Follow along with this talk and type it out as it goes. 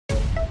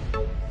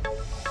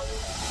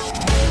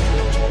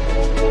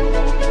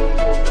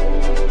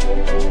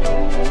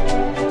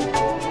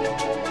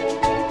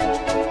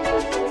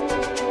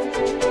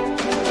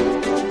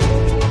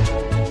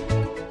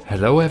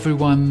Hello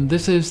everyone,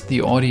 this is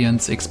The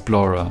Audience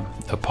Explorer,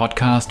 a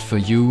podcast for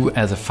you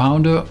as a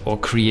founder or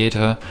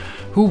creator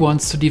who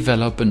wants to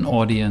develop an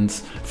audience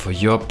for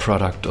your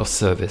product or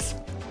service.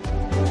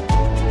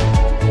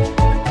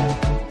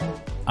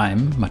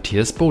 I'm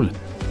Matthias Bohlen.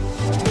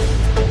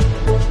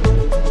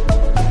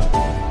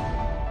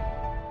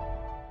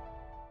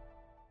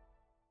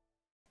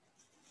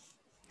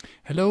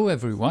 Hello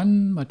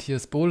everyone,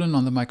 Matthias Bohlen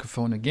on the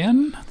microphone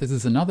again. This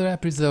is another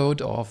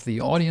episode of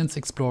the Audience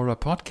Explorer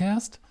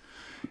podcast.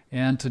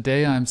 And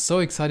today I'm so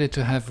excited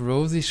to have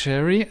Rosie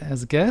Sherry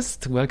as a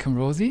guest. Welcome,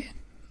 Rosie.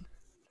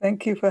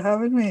 Thank you for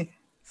having me.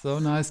 So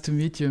nice to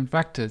meet you in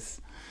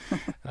practice.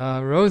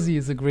 Rosie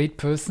is a great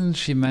person.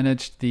 She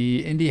managed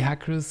the Indie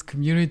Hackers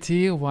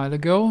community a while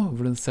ago,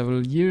 over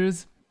several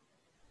years.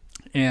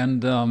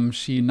 And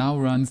she now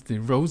runs the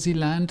Rosie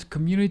Land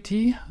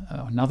community,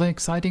 another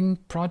exciting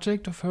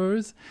project of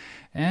hers.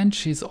 And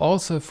she's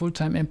also a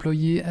full-time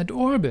employee at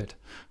Orbit.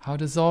 How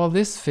does all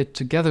this fit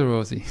together,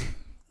 Rosie?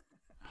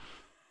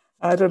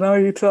 I don't know,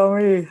 you tell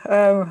me.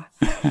 I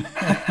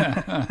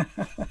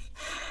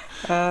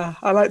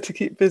like to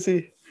keep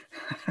busy.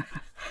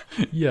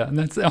 Yeah, and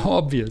that's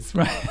obvious,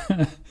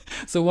 right?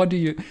 So what do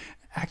you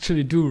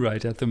actually do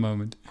right at the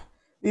moment?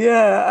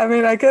 Yeah, I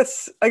mean, I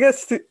guess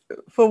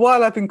for a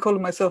while I've been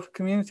calling myself a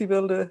community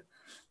builder.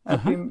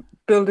 I've been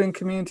building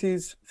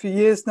communities for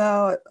years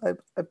now. I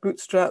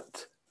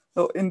bootstrapped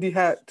or indie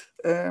hacked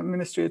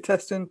Ministry of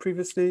Testing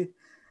previously.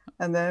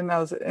 And then I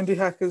was at Indie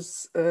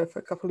Hackers for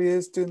a couple of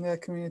years doing their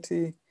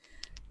community.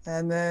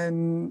 And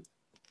then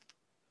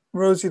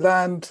Rosie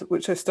Land,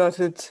 which I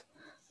started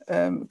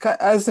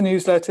as a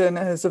newsletter and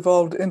has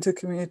evolved into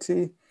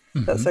community.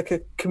 That's like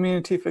a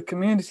community for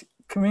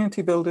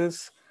community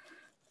builders.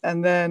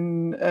 And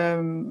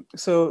then,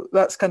 so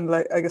that's kind of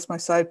like, I guess, my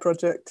side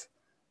project,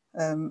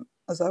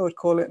 as I would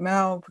call it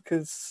now,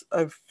 because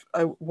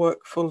I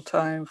work full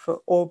time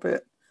for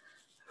Orbit,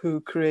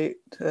 who create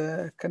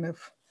kind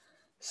of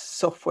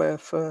software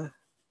for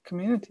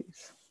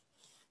communities.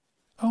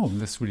 Oh,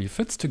 this really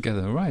fits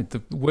together, right?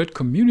 The word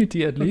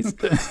community, at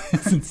least,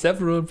 is in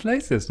several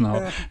places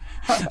now.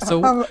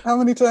 So, how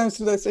many times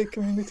did I say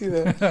community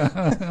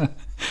there?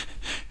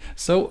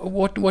 So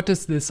what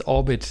does this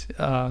Orbit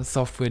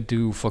software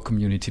do for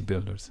community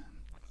builders?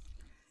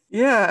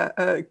 Yeah,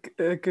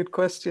 a good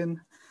question.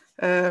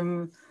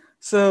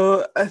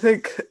 So I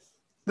think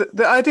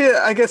the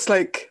idea, I guess,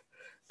 like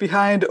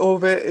behind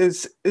Orbit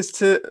is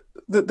to,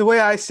 the way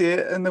I see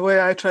it and the way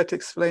I try to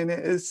explain it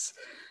is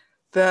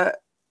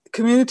that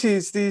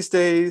communities these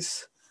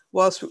days,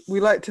 whilst we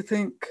like to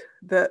think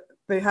that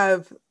they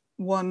have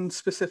one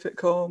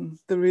specific home,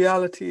 the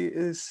reality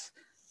is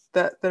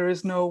that there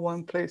is no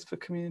one place for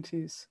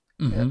communities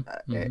in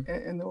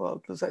the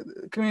world. It's like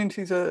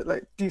communities are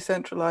like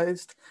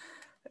decentralized.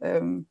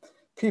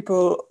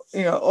 People,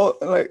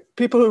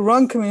 people who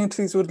run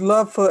communities would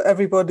love for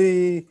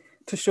everybody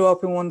to show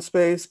up in one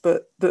space,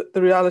 but the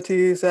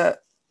reality is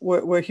that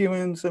we're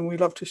humans and we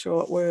love to show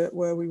up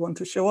where we want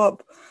to show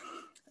up.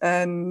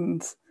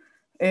 And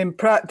in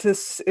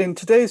practice, in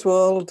today's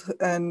world,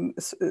 and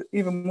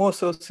even more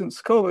so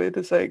since COVID,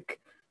 it's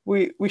like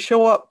we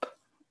show up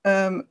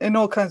in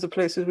all kinds of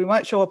places. We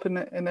might show up in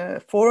a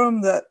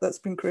forum that's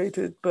been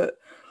created, but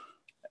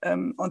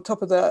on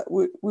top of that,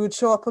 we would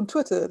show up on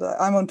Twitter. Like,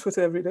 I'm on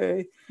Twitter every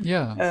day,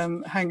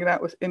 hanging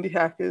out with indie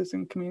hackers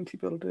and community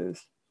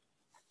builders.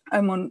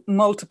 I'm on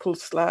multiple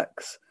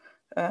Slacks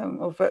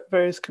of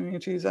various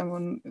communities. I'm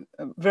on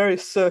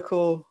various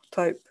circle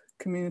type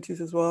communities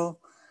as well.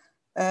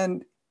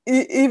 And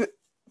even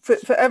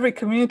for every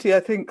community, I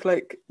think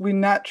like we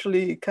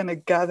naturally kind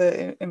of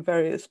gather in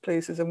various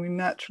places, and we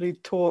naturally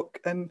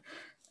talk and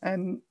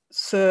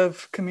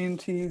serve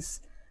communities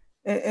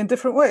in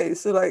different ways.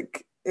 So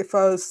like if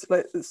I was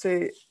like, let's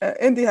say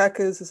Indie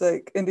Hackers is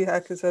like, Indie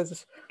Hackers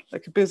has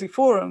like a busy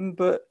forum,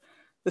 but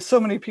there's so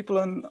many people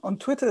on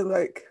Twitter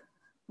like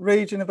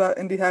raging about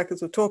Indie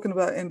Hackers or talking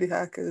about Indie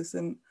Hackers,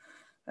 and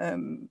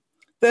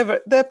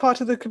they're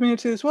part of the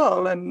community as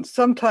well. And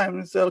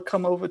sometimes they'll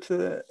come over to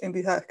the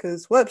Indie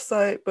Hackers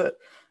website, but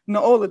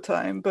not all the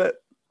time. But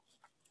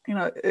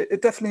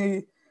it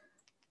definitely,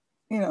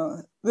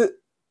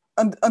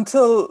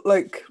 until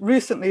like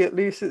recently at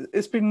least,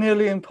 it's been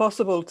nearly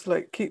impossible to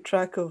like keep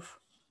track of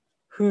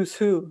who's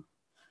who.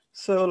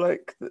 So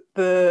like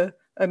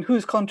and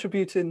who's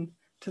contributing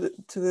to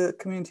the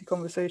community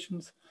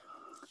conversations.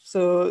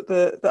 So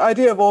the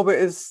idea of Orbit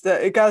is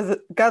that it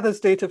gathers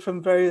data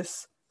from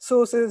various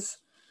sources,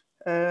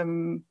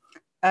 and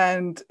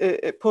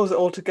it pulls it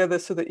all together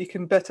so that you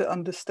can better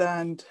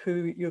understand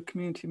who your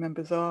community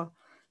members are.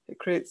 It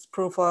creates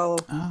profile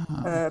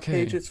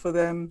pages for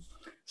them,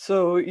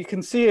 so you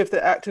can see if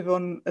they're active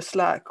on a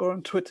Slack or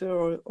on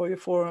Twitter or your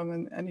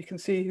forum, and you can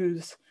see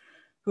who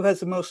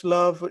has the most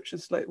love, which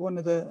is like one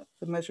of the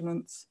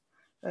measurements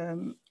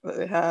that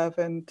they have,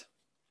 and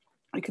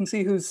you can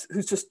see who's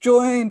just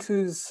joined,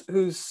 who's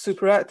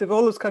super active,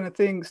 all those kind of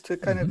things to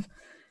kind of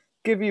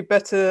give you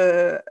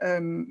better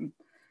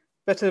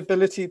better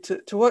ability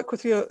to work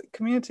with your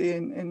community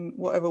in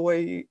whatever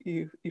way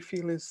you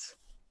feel is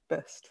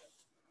best.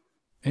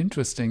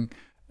 Interesting.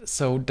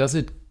 So does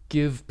it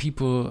give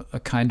people a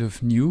kind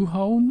of new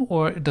home,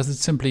 or does it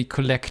simply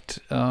collect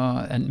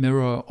and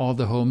mirror all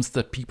the homes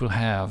that people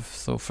have?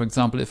 So, for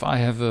example, if I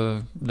have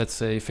a, let's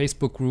say,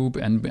 Facebook group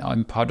and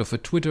I'm part of a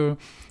Twitter,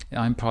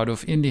 I'm part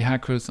of Indie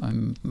Hackers,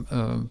 I'm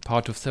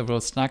part of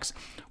several Slacks,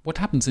 what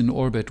happens in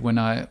orbit when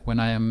I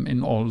am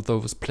in all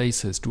those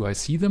places? Do I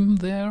see them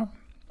there?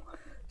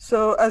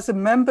 So as a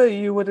member,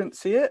 you wouldn't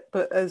see it,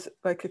 but as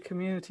like a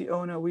community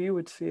owner, we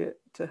would see it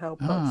to help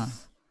Ah,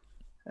 us.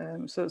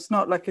 So it's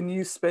not like a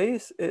new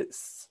space.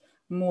 It's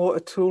more a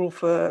tool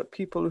for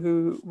people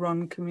who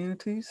run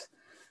communities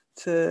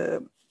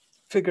to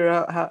figure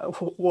out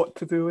what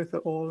to do with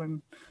it all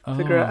and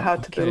figure out oh, how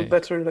to build okay.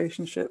 better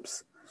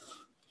relationships.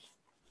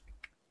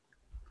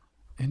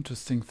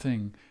 Interesting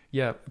thing.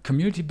 Yeah,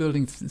 community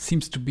building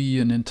seems to be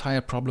an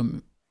entire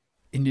problem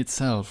in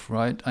itself,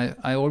 right?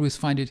 I always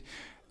find it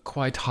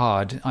quite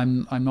hard.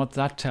 I'm not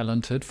that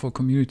talented for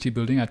community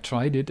building. I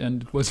tried it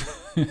and it was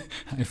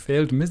I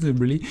failed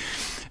miserably.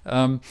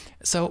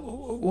 So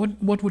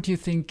what would you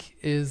think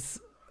is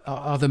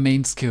are the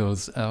main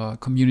skills a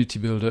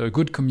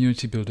good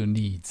community builder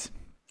needs?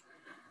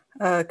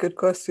 Good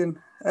question.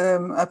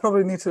 I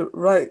probably need to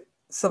write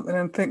something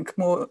and think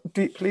more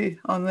deeply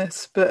on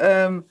this, but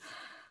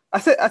I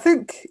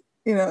think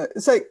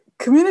it's like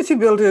community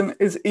building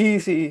is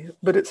easy,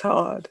 but it's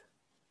hard.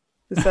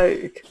 It's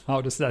like How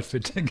does that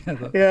fit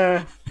together?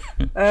 yeah,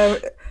 um,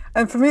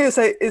 and for me, it's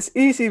like it's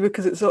easy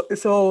because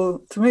it's all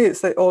to me.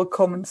 It's like all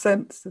common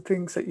sense. The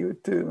things that you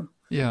would do.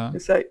 Yeah,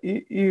 It's like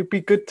you be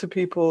good to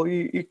people.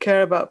 You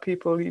care about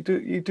people. You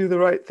do the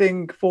right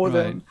thing for right.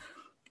 them.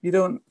 You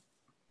don't.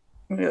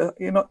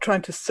 You're not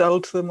trying to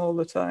sell to them all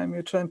the time.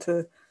 You're trying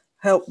to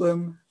help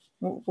them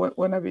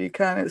whenever you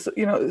can.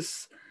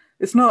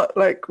 It's not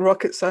like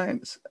rocket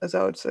science, as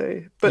I would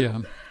say.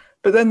 Yeah,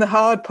 But then the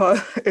hard part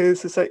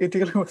is it's like you're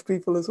dealing with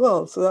people as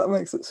well. So that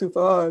makes it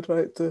super hard,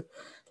 right? To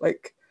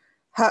like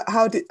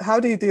how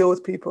do you deal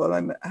with people,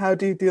 and how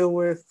do you deal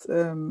with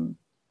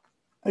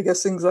I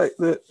guess things like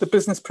the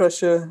business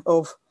pressure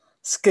of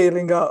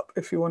scaling up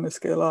if you want to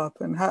scale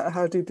up, and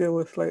how do you deal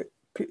with like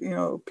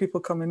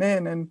people coming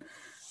in,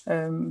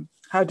 and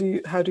how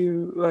do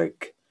you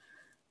like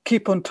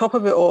keep on top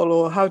of it all,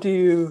 or how do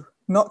you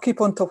not keep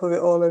on top of it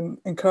all and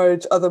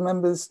encourage other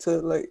members to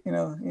like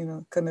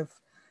kind of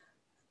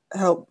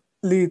help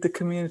lead the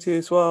community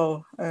as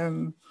well.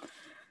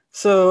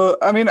 So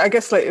I mean, I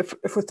guess like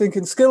if we're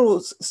thinking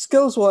skills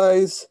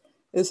wise,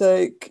 it's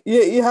like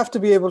you have to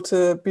be able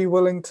to be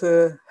willing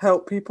to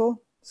help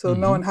people. So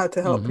mm-hmm. knowing how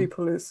to help Mm-hmm.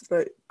 people is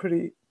like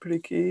pretty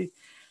key.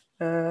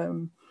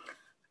 Um,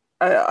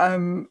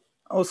 I'm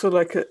also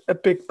like a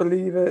big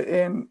believer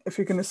in if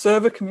you're going to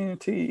serve a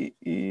community,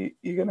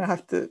 you're going to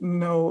have to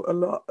know a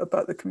lot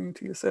about the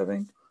community you're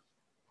serving.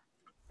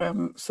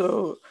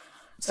 So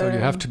So you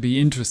have um, to be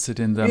interested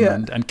in them yeah,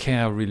 and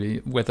care really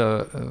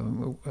whether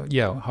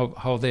yeah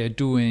how they're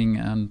doing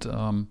and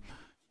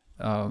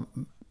uh,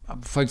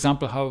 for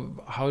example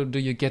how do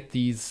you get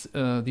these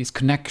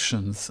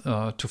connections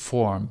to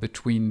form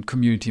between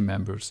community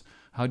members?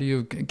 How do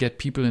you get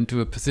people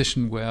into a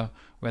position where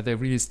they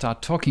really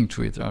start talking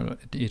to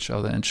each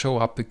other and show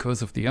up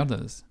because of the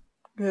others?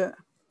 yeah.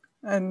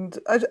 And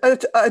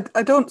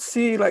I don't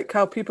see like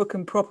how people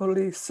can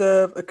properly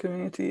serve a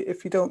community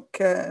if you don't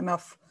care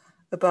enough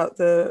about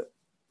the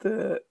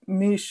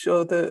niche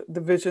or the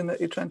vision that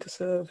you're trying to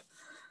serve.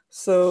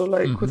 So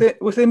like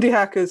Hmm. with indie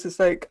hackers, it's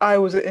like I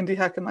was an indie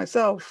hacker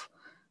myself,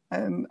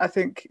 and I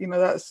think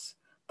that's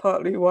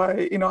partly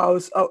why I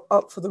was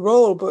up for the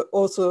role, but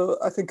also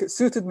I think it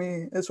suited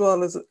me as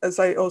well as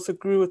I also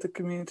grew with the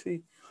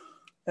community.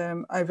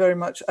 I very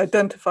much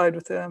identified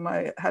with them.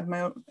 I had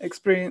my own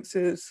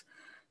experiences.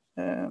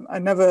 I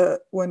never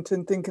went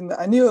in thinking that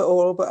I knew it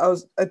all, but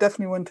I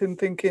definitely went in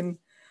thinking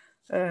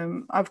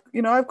I've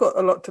got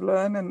a lot to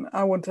learn, and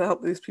I want to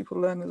help these people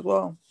learn as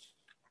well.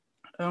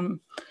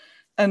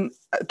 And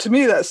to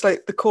me, that's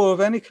like the core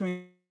of any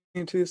community.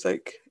 Is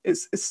like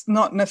it's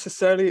not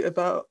necessarily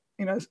about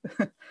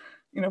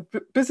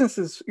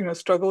businesses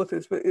struggle with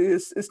this, but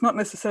it's not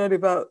necessarily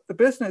about the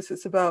business.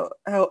 It's about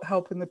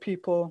helping the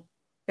people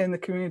in the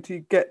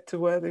community get to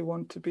where they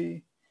want to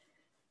be.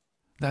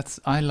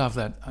 I love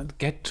that.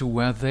 Get to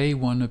where they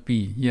want to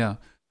be. Yeah.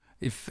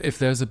 If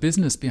there's a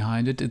business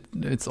behind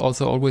it's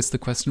also always the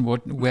question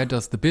where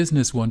does the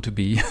business want to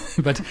be?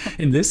 But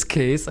in this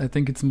case, I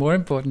think it's more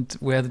important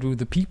where do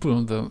the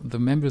people, the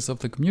members of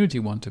the community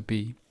want to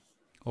be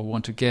or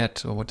want to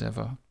get or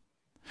whatever.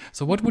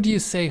 So what would you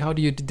say? How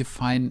do you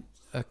define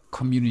a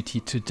community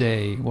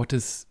today? What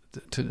is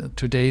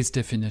today's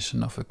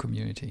definition of a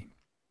community?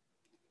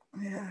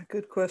 Yeah,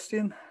 good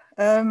question.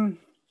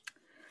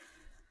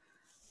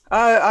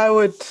 I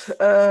would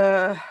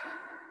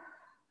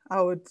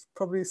I would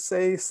probably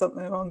say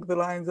something along the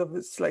lines of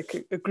it's like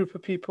a group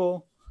of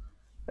people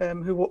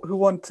who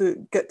want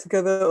to get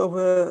together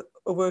over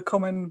a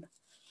common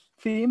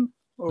theme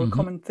or a Mm-hmm.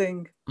 common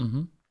thing.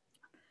 Mm-hmm.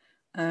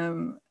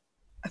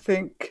 I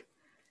think,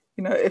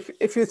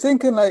 if you're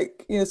thinking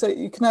like, so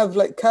you can have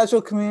like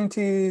casual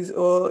communities,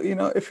 or,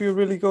 if you're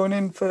really going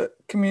in for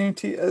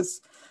community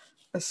as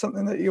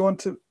something that you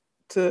want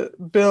to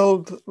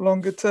build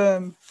longer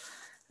term,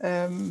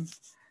 um,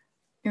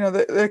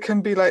 there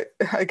can be like,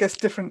 I guess,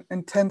 different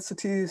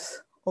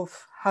intensities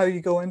of how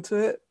you go into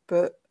it.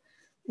 But,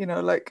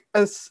 like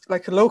as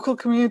like a local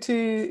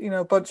community,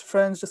 a bunch of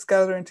friends just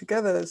gathering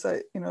together, it's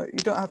like, you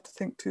don't have to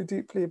think too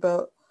deeply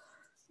about,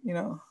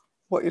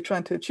 what you're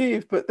trying to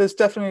achieve. But there's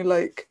definitely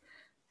like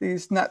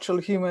these natural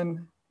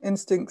human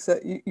instincts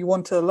that you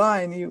want to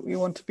align. You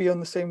want to be on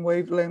the same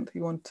wavelength.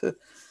 You want to,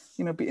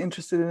 be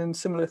interested in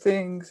similar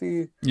things.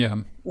 You Yeah.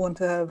 want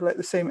to have like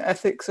the same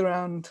ethics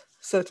around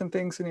certain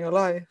things in your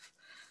life.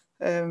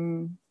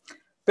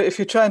 But if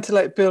you're trying to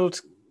like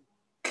build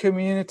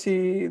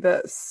community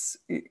that's,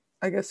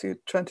 I guess, you're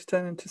trying to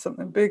turn into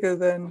something bigger,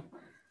 then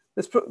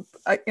there's,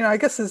 I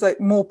guess there's like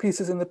more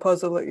pieces in the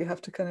puzzle that you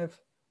have to kind of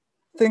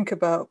think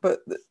about. But,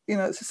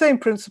 it's the same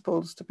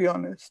principles, to be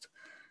honest.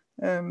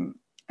 And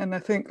I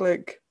think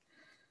like,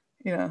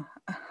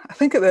 I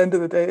think at the end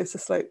of the day, it's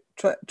just like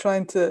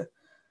trying to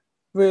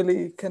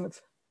really kind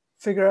of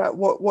figure out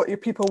what your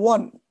people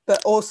want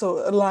that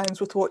also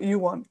aligns with what you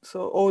want.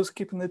 So always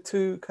keeping the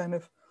two kind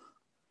of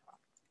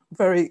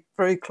very,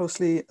 very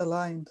closely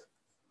aligned.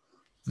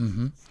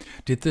 Hmm.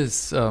 Did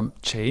this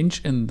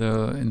change in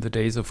the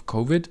days of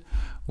COVID,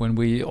 when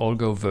we all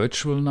go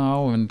virtual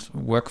now and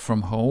work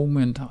from home?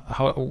 And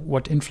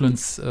what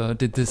influence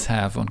did this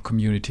have on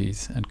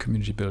communities and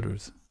community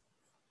builders?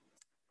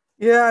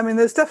 Yeah, I mean,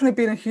 there's definitely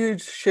been a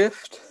huge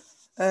shift.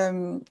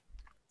 Um,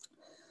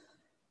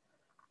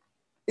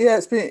 yeah,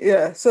 it's been,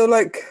 yeah. So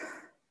like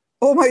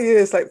all my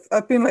years, like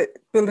I've been like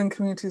building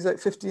communities like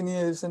 15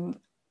 years, and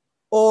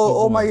Oh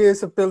all my boy.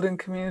 years of building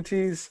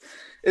communities,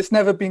 it's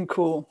never been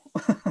cool.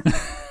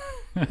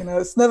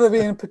 It's never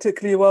been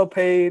particularly well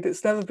paid.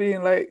 It's never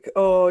been like,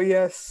 oh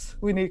yes,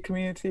 we need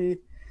community.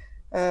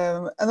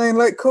 And then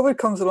like COVID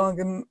comes along,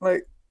 and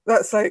like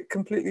that's like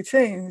completely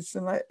changed,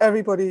 and like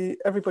everybody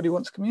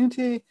wants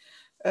community.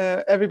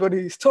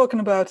 Everybody's talking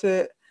about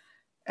it,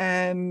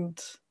 and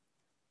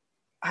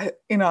I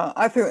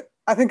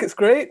think it's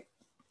great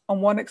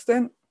on one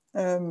extent.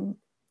 Um,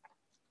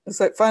 it's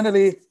like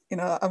finally,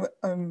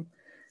 I'm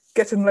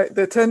getting like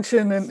the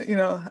attention, and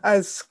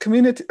as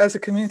a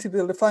community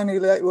builder, finally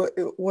like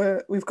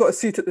we've got a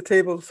seat at the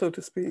table, so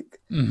to speak.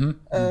 Hmm.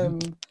 Hmm. Um,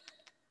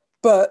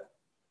 but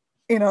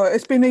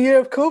it's been a year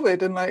of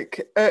COVID, and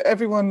like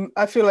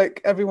I feel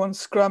like everyone's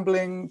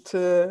scrambling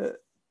to,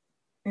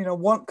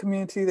 want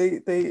community.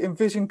 They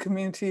envision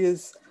community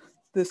as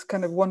this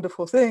kind of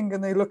wonderful thing,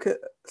 and they look at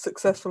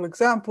successful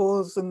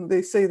examples and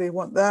they say they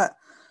want that,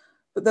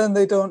 but then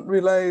they don't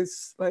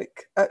realize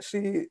like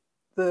actually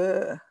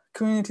the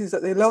communities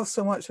that they love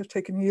so much have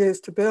taken years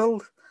to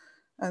build,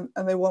 and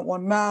they want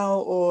one now,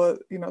 or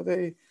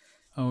they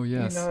Oh you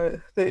yes. know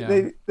they, Yeah.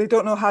 they they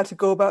don't know how to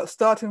go about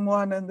starting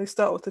one, and they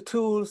start with the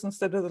tools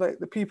instead of like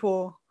the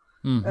people.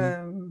 Hmm.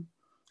 um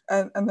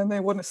and then they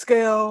want to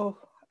scale,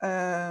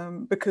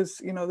 because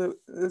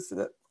there's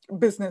the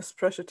business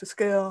pressure to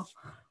scale,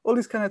 all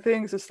these kind of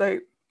things. It's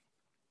like,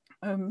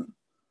 um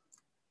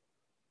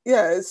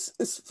yeah,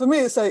 it's for me,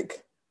 it's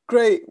like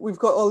great, we've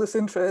got all this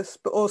interest,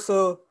 but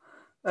also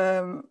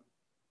um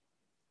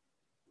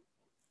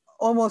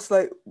almost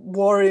like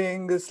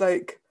worrying. Is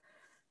like,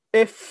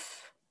 if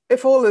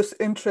all this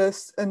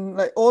interest and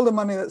like all the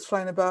money that's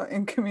flying about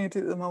in community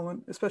at the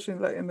moment, especially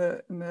like in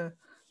the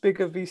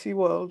bigger VC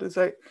world, is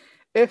like,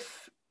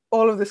 if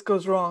all of this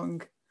goes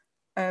wrong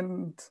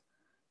and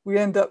we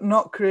end up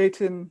not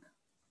creating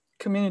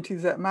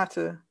communities that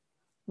matter,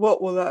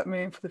 what will that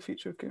mean for the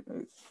future of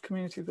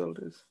community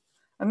builders?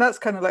 And that's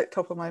kind of like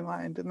top of my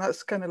mind, and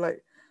that's kind of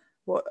like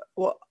what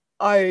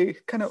I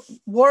kind of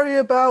worry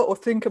about or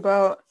think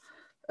about.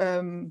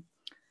 Um,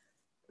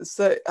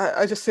 so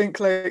I just think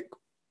like,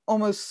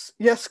 almost,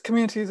 yes,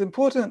 community is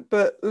important,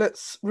 but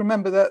let's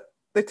remember that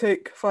they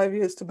take 5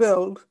 years to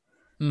build,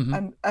 Hmm.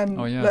 Oh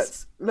and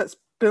yes. let's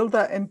build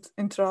that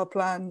into our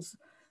plans,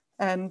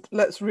 and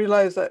let's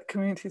realize that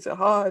communities are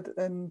hard,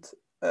 and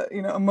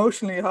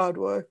emotionally hard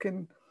work.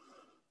 And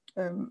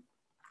um,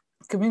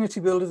 community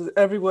builders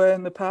everywhere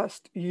in the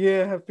past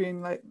year have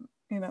been like,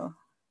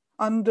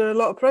 under a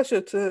lot of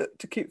pressure to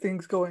keep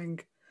things going,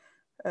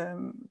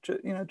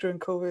 during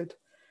COVID.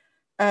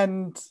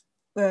 And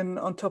then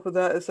on top of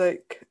that is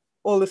like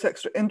all this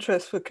extra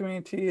interest for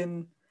community,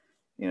 and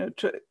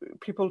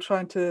people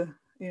trying to,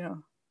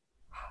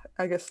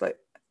 I guess, like,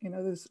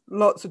 there's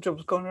lots of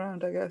jobs going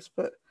around, I guess,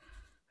 but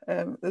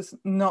there's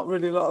not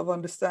really a lot of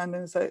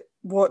understanding. It's like,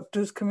 what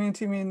does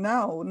community mean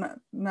now?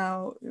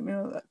 Now,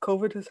 that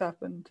COVID has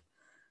happened.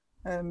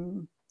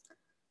 Um,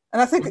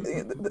 and I think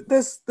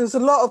there's a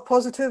lot of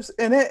positives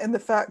in it, in the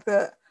fact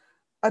that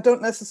I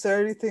don't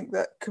necessarily think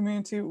that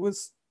community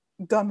was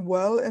done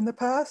well in the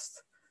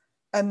past.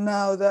 And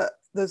now that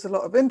there's a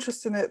lot of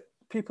interest in it,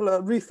 people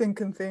are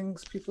rethinking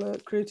things, people are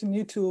creating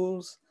new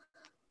tools,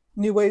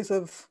 new ways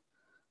of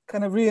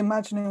kind of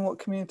reimagining what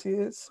community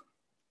is.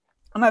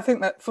 And I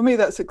think that for me,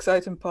 that's the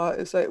exciting part.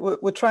 Is like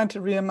we're trying to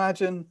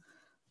reimagine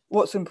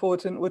what's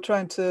important. We're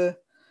trying to,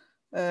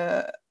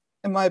 uh,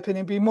 in my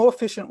opinion, be more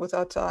efficient with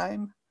our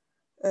time.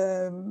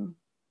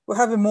 We're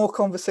having more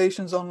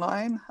conversations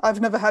online. I've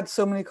never had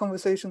so many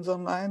conversations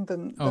online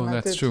than Oh, I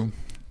that's did. true. You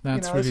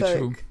That's know, it's really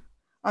true.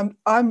 like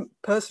I'm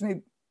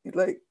personally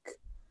like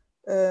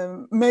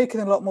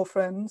making a lot more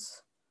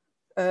friends.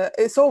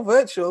 It's all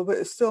virtual, but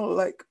it's still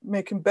like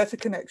making better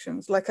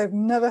connections like I've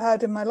never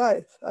had in my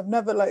life. I've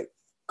never like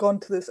gone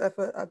to this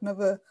effort. I've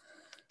never,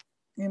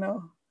 you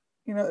know,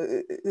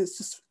 it's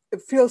just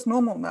it feels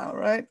normal now,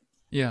 right?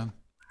 Yeah.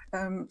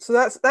 So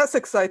that's the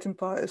exciting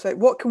part. It's like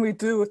what can we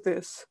do with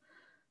this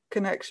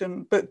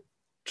connection, but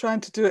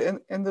trying to do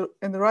it in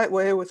the right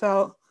way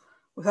without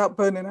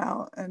burning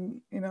out,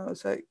 and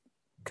it's like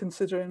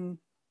considering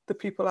the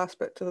people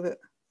aspect of it.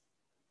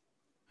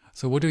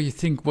 So what do you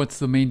think, what's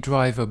the main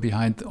driver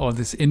behind all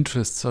this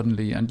interest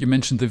suddenly? And you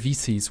mentioned the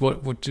VCs.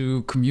 What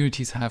do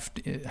communities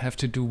have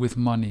to do with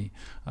money?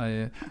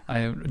 I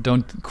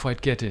don't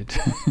quite get it.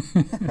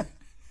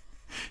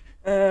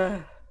 uh,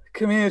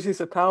 Communities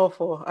are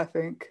powerful, I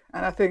think,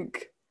 and I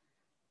think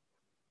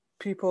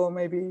people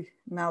maybe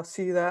now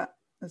see that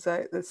as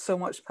like there's so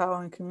much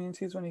power in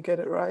communities when you get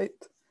it right.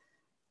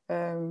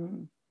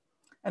 um,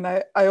 and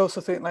I also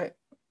think like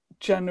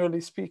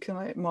generally speaking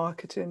like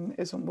marketing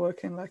isn't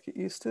working like it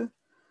used to,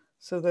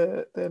 so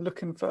they're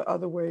looking for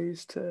other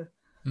ways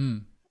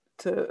Mm,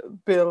 to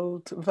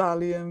build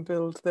value and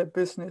build their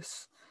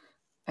business,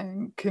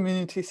 and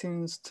community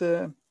seems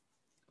to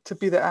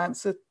be the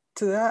answer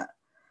to that.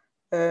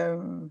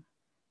 um,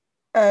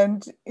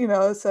 and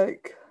it's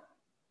like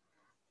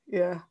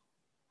yeah,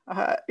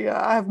 I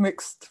have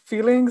mixed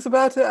feelings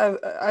about it.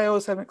 I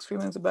always have mixed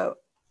feelings about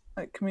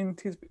like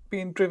communities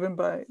being driven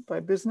by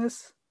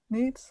business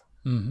needs.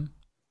 hmm.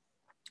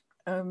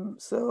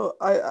 So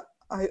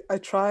I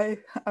try.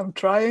 I'm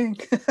trying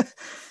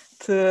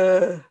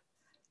to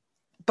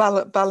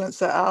balance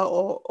that out,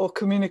 or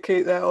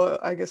communicate that,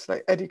 or I guess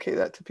like educate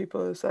that to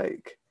people. It's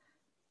like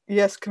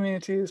yes,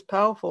 community is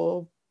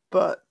powerful,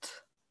 but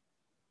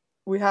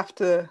we have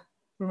to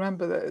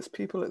remember that it's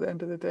people at the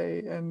end of the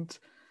day, and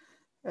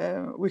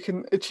we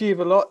can achieve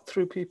a lot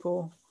through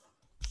people,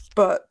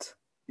 but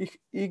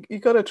you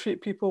got to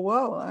treat people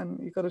well, and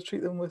you got to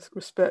treat them with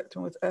respect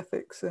and with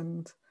ethics.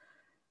 And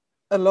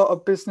a lot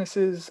of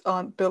businesses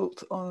aren't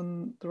built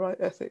on the right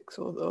ethics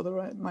or the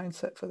right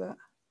mindset for that.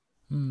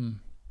 Mm.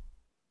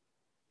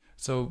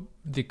 So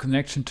the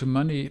connection to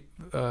money,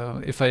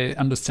 if I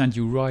understand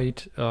you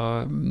right,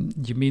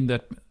 you mean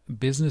that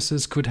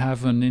businesses could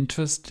have an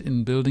interest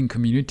in building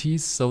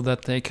communities so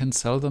that they can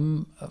sell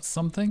them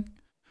something,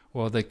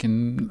 or they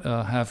can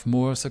have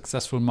more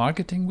successful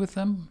marketing with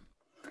them?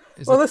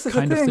 Is Well, it this is the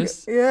kind of thing.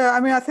 this? Yeah, I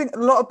mean, I think a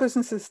lot of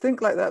businesses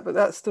think like that, but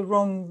that's the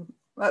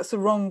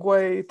wrong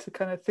way to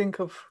kind of think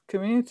of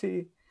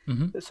community.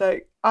 Hmm. It's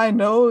like I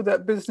know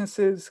that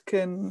businesses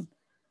can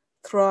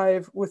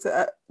thrive with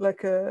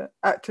like a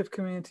active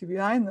community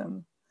behind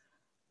them,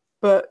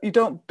 but you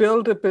don't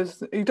build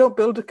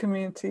a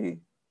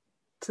community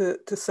to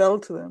sell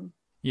to them.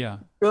 Yeah.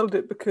 Build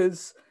it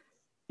because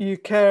you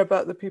care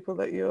about the people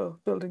that you're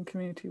building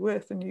community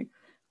with, and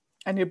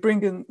you're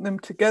bringing them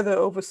together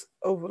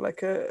over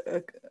like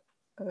a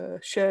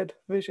shared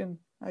vision,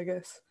 I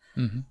guess.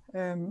 Hmm.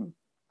 um,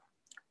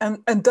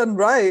 and done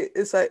right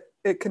is like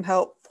it can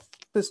help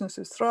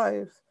businesses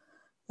thrive.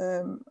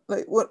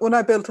 Like when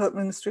I built up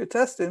Ministry of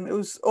Testing, it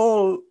was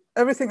all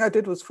everything I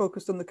did was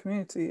focused on the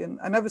community, and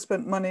I never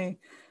spent money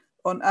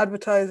on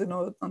advertising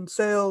or on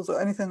sales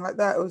or anything like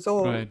that. It was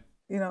all Right.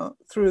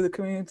 through the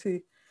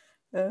community.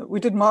 We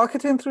did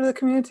marketing through the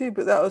community,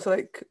 but that was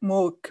like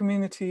more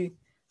community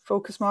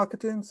focused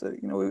marketing. So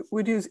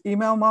we'd use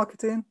email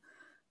marketing,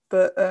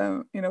 but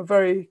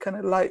very kind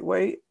of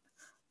lightweight,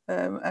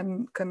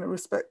 and kind of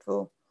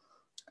respectful.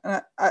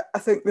 And I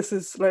think this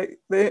is like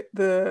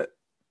the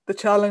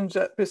challenge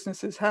that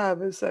businesses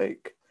have is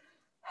like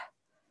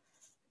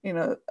you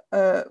know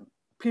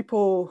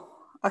people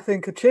I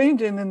think are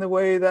changing in the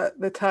way that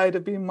they're tired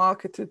of being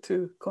marketed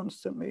to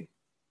constantly,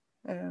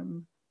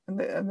 and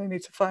they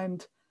need to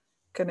find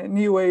kind of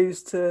new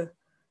ways to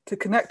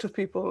connect with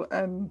people.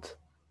 And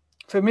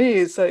for me,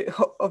 it's like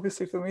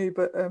obviously for me,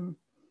 but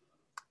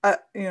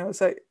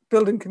it's like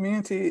building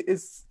community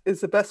is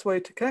the best way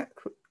to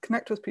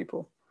connect with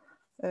people.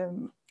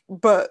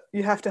 But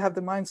you have to have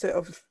the mindset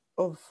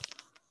of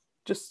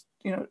just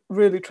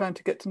really trying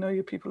to get to know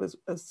your people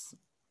as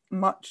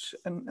much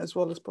and as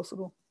well as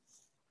possible.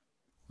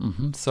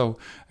 Hmm. So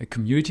a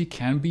community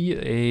can be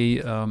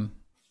a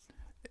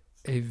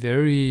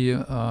very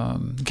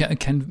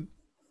can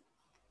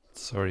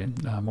sorry,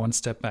 one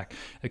step back.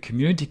 A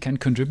community can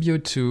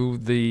contribute to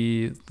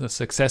the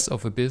success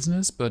of a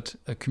business, but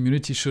a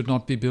community should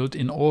not be built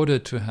in order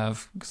to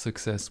have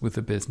success with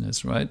a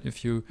business, right?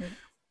 Yeah.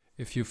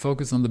 If you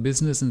focus on the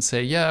business and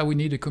say, yeah, we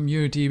need a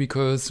community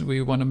because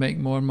we want to make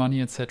more money,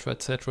 etc.,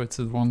 etc., it's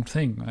the wrong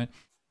thing, right?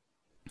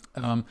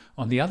 On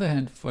the other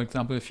hand, for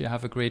example, if you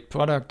have a great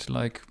product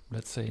like,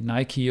 let's say,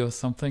 Nike or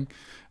something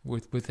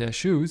with their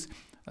shoes,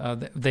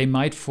 they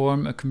might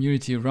form a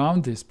community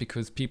around this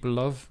because people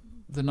love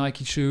the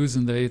Nike shoes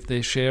and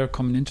they share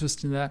common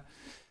interest in that.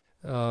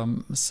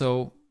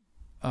 So,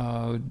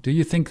 do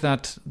you think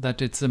that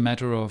it's a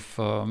matter of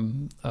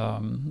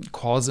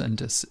cause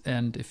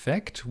and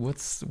effect?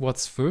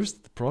 What's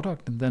first, the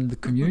product and then the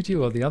community,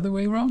 or the other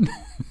way around?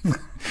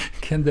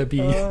 Can there be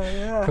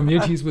Yeah.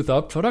 communities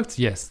without products?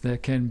 Yes, there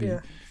can be. Yeah.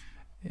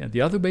 Yeah,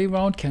 the other way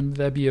around, can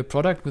there be a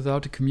product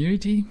without a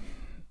community?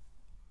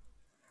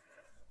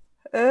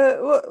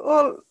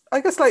 Well, I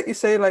guess like you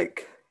say,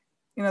 like,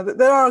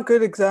 there are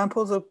good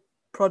examples of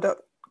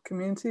product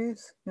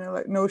communities.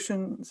 Like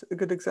Notion's a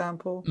good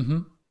example. Hmm.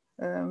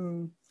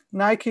 Um,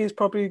 Nike is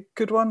probably a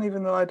good one,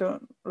 even though I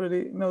don't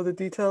really know the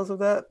details of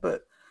that.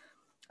 But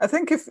I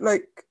think if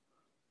like,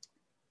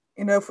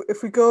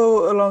 if we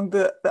go along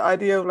the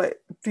idea of like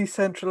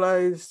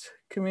decentralized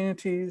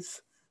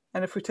communities,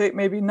 and if we take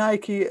maybe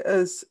Nike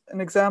as an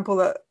example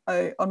that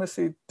I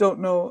honestly don't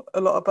know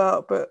a lot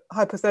about, but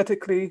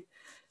hypothetically,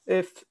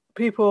 if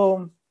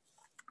people,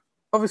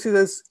 obviously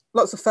there's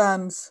lots of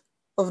fans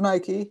of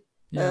Nike.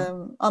 Yeah.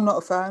 I'm not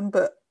a fan,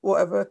 but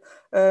whatever.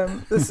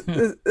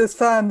 There's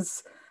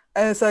fans,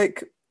 and it's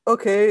like,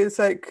 okay, it's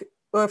like,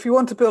 well, if you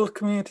want to build a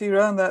community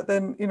around that,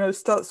 then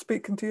start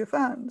speaking to your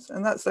fans,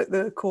 and that's like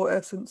the core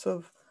essence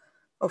of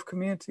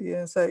community.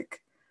 And it's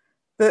like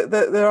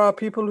there are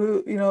people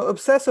who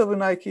obsess over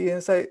Nike, and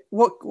it's like,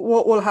 what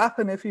will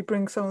happen if you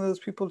bring some of those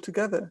people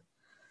together?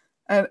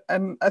 And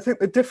I think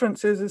the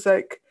difference is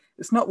like,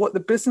 it's not what the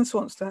business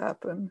wants to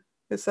happen.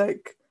 It's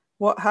like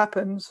what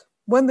happens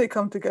when they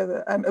come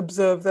together and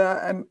observe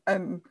that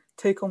and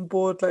take on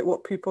board like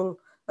what people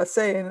are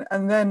saying,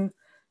 and then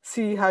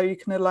see how you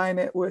can align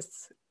it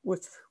with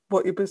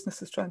what your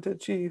business is trying to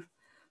achieve.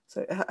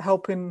 So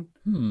helping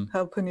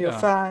your Yeah,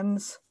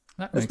 fans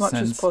that as makes much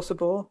as sense.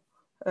 possible,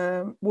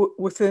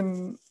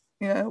 within,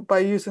 by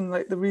using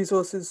like the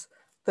resources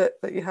that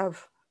you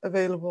have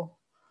available.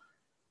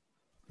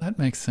 That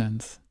makes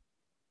sense.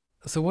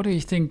 So, what do you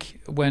think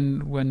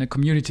when a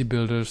community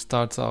builder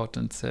starts out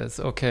and says,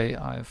 "Okay,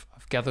 I've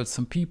gathered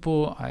some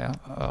people. I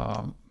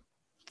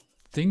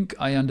think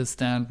I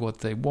understand what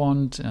they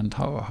want and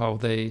how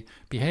they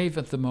behave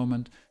at the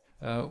moment."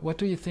 What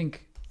do you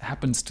think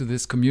happens to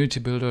this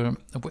community builder?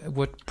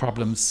 What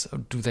problems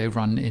do they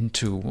run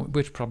into?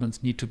 Which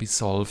problems need to be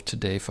solved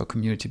today for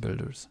community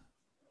builders?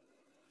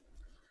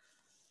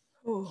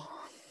 Oh,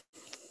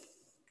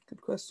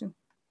 good question.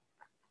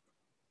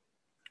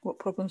 What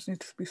problems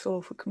need to be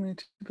solved for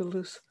community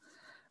builders?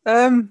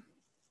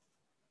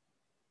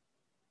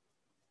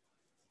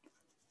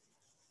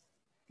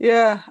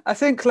 Yeah, I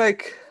think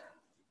like,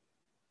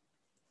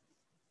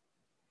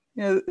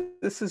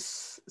 this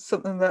is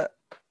something that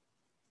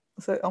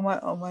is like on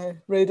my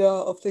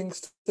radar of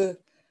things to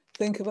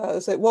think about.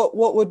 It's like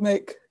what would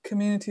make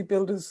community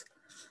builders'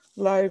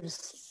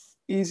 lives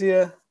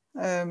easier.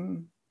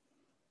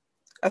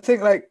 I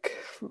think like,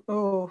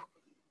 oh,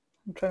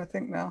 I'm trying to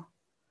think now.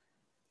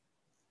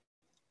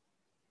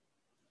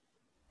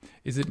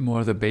 Is it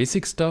more the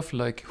basic stuff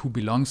like who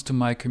belongs to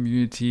my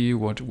community,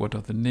 what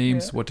are the Yeah,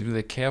 names, what do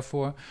they care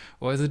for,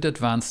 or is it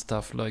advanced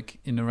stuff like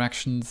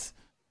interactions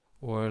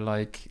or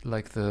like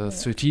the yeah,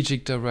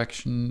 strategic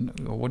direction?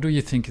 Or what do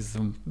you think is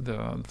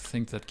the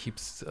thing that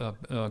keeps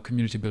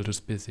community builders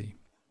busy?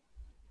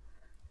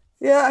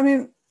 yeah. I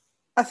mean,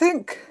 I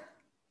think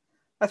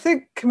I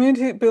think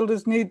community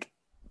builders need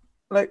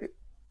like,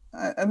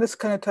 and this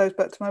kind of ties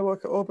back to my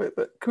work at Orbit,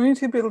 but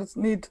community builders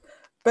need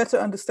better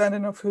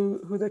understanding of who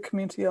their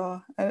community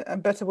are,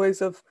 and better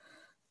ways of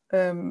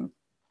um,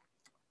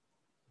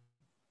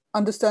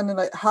 understanding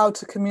like how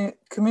to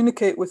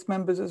communicate with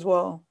members as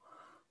well.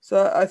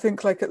 So I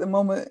think like at the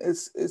moment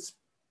it's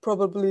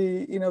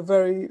probably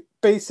very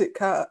basic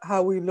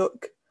how we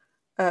look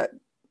at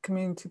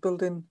community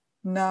building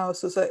now.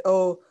 So it's like,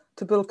 oh,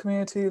 to build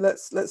community,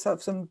 let's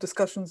have some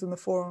discussions in the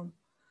forum.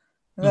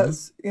 And Hmm.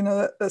 that's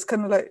that's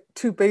kind of like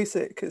too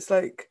basic. It's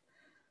like,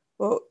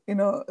 well,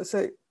 it's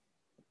like,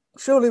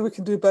 surely we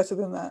can do better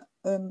than that,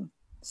 and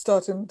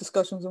starting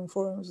discussions on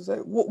forums. It's like,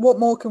 what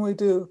more can we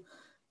do,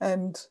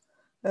 and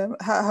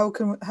how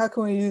can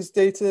we use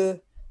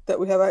data that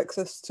we have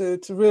access to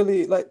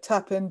really like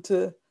tap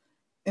into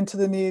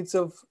the needs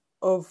of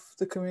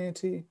the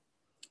community.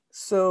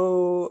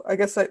 So I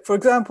guess like, for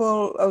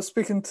example, I was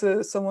speaking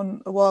to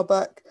someone a while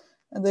back,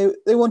 and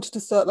they wanted to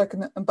start like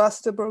an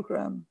ambassador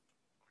program,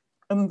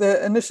 and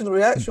the initial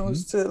reaction Hmm.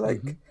 was to Hmm.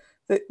 like,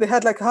 they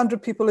had like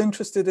 100 people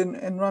interested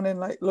in running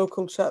like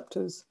local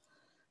chapters,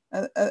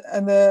 and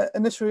the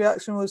initial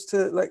reaction was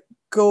to like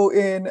go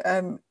in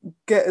and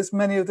get as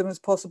many of them as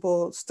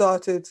possible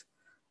started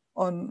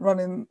on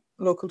running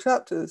local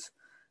chapters.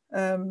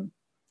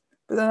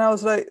 But then I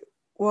was like,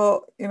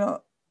 well,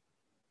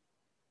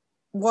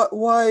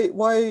 why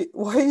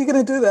are you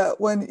going to do that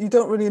when you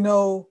don't really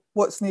know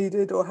what's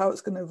needed or how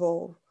it's going to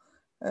evolve?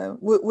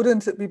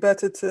 Wouldn't it be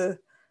better to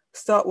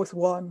start with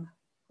one,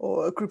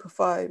 or a group of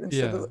 5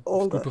 instead Yeah, of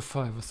all group the, of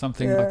 5 or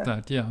something like yeah.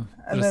 that. Yeah,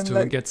 And just then to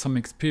like, get some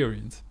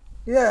experience.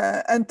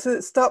 yeah, and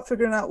to start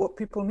figuring out what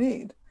people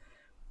need.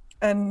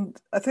 And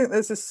I think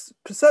there's this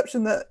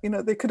perception that, you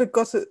know, they could have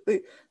got it,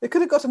 they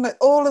could have gotten like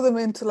all of them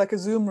into like a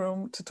Zoom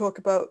room to talk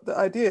about the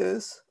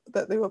ideas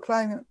that they were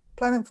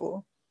planning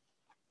for.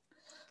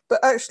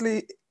 But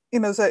actually, you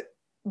know, it's like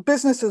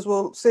businesses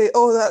will say,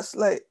 oh, that's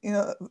like, you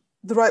know,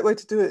 the right way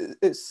to do it.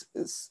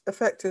 It's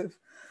effective.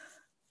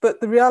 But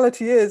the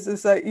reality is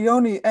that you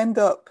only end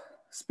up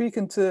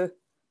speaking to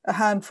a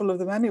handful of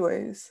them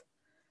anyways.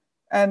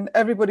 And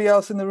everybody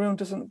else in the room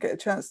doesn't get a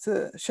chance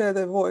to share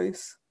their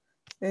voice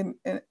in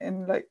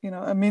like, you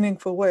know, a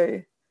meaningful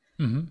way.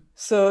 Mm-hmm.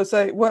 So it's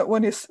like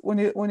when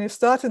you're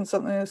starting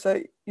something, it's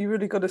like you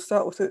really got to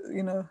start with it,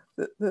 you know,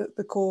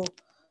 the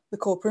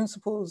core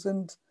principles.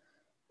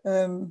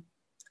 Um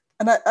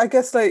and I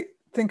guess like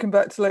thinking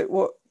back to like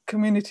what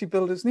community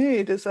builders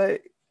need is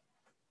like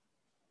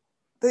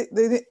they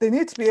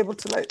need to be able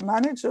to like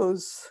manage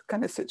those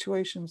kind of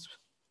situations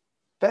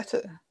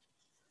better,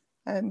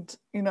 and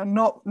you know,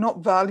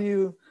 not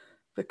value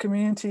the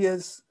community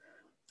as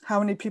how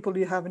many people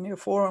you have in your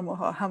forum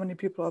or how many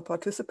people are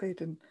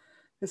participating.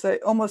 It's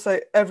like almost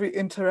like every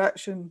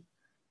interaction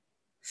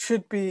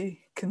should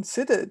be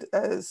considered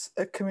as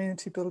a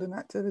community building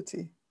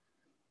activity.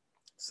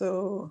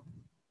 So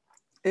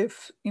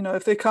if, you know,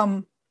 if they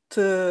come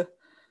to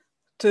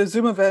a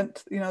Zoom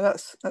event, you know,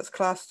 that's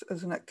classed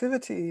as an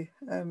activity.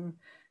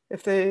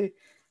 If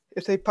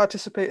they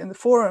participate in the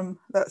forum,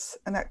 that's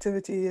an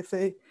activity. If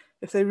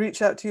they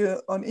reach out to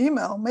you on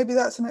email, maybe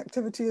that's an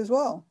activity as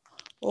well.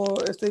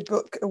 Or if they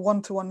book a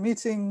one-to-one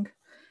meeting,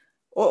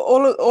 or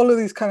all of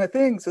these kind of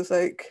things, is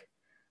like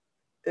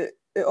it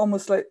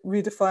almost like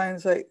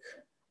redefines like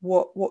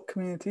what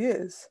community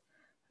is.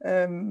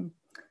 And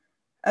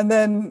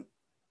then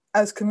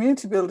as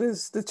community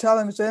builders, the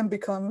challenge then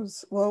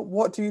becomes, well,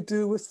 what do you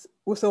do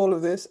with all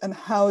of this, and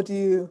how do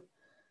you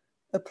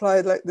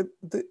apply like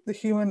the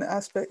human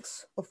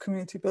aspects of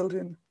community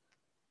building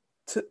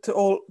to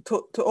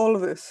all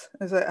of this?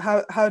 Is like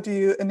how do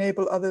you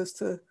enable others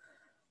to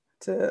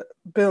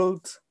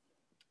build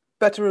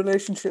better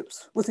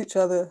relationships with each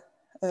other,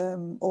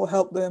 or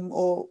help them,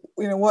 or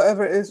you know,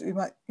 whatever it is you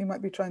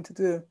might be trying to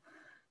do.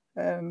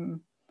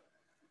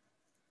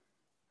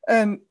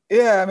 And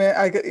yeah, I mean,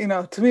 I get, you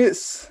know, to me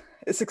it's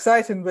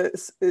exciting, but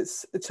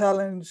it's a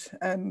challenge.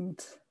 And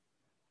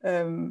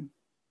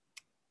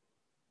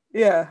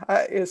yeah,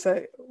 it's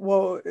like,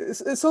 well,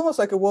 it's almost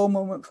like a whoa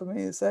moment for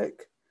me. It's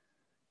like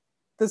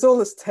there's all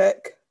this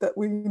tech that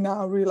we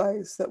now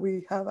realize that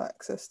we have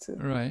access to.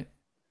 Right.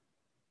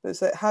 But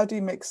it's like, how do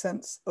you make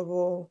sense of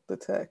all the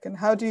tech, and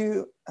how do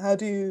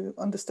you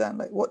understand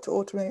like what to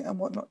automate and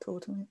what not to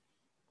automate?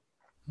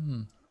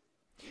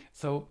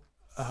 So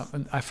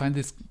and I find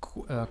this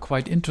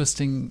quite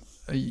interesting.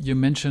 You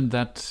mentioned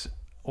that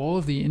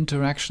all the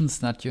interactions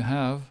that you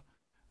have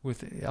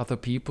with other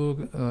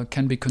people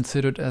can be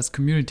considered as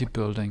community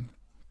building.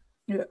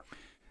 Yeah.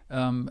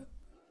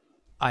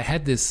 I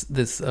had this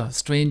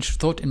strange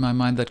thought in my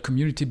mind that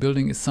community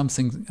building is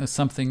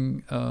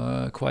something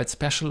quite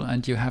special,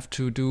 and you have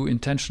to do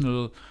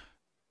intentional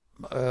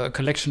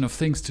collection of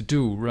things to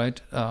do.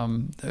 Right?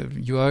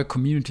 You are a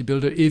community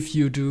builder if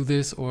you do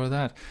this or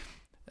that.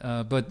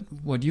 But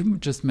what you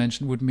just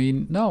mentioned would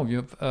mean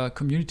no.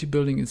 Community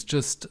building is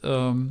just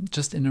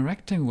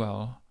interacting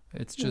well.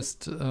 It's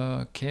just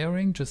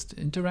caring, just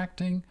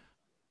interacting.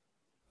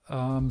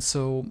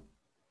 So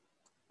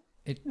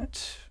it.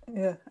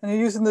 Yeah, and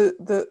you're using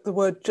the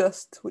word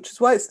just, which is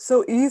why it's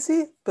so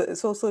easy, but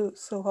it's also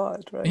so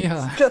hard, right?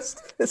 Yeah.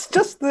 It's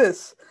just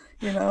this,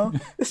 you know,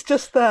 it's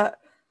just that.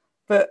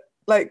 But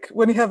like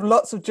when you have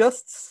lots of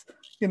justs,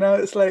 you know,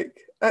 it's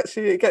like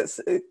actually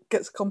it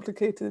gets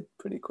complicated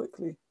pretty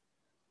quickly.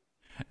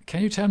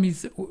 Can you tell me,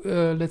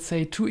 let's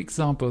say, 2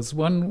 examples?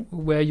 One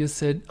where you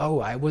said, "Oh,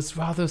 I was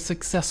rather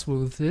successful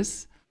with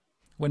this.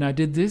 When I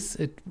did this,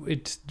 it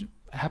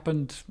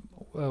happened.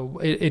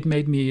 It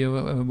made me a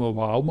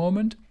wow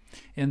moment."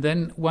 And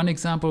then one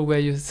example where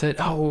you said,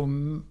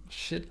 "Oh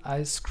shit,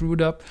 I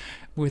screwed up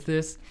with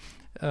this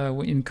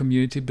in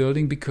community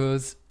building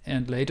because,"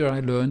 and later I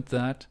learned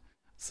that.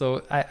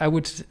 So I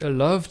would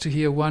love to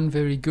hear one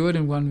very good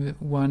and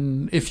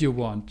one if you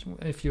want,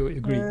 if you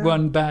agree,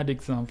 one bad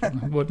example,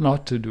 what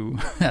not to do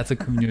as a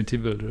community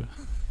builder.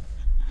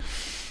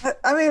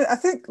 I mean, I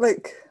think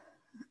like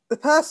the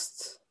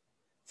past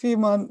few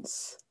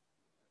months,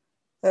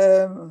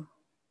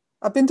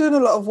 I've been doing a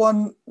lot of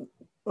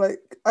like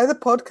either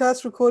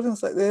podcast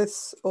recordings like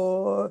this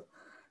or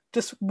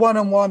just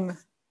one-on-one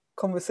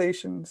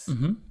conversations.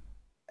 Mm-hmm.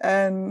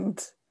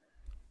 And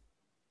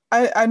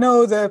I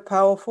know they're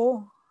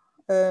powerful,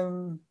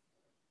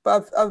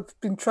 but I've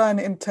been trying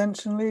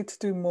intentionally to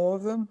do more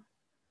of them.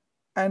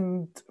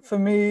 And for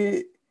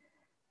me,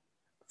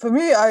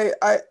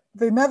 I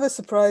they never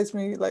surprise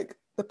me like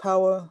the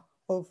power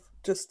of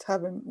just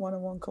having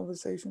one-on-one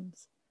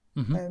conversations.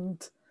 Mm-hmm.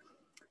 And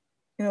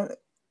you know,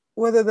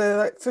 whether they're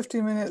like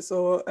 15 minutes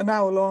or an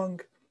hour long,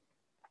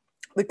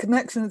 the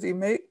connections you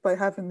make by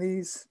having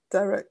these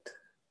direct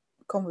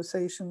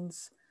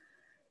conversations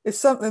is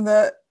something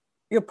that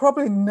you'll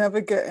probably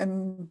never get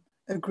in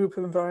a group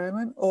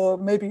environment, or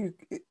maybe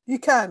you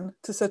can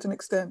to a certain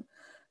extent.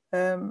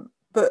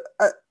 But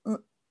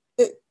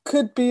it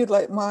could be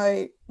like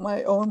my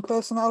own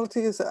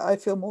personality is that I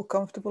feel more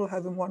comfortable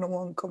having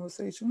one-on-one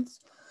conversations.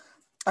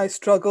 I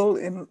struggle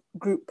in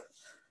group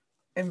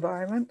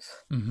environments.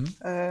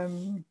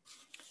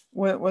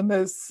 When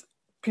there's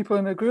people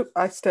in a group,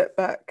 I step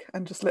back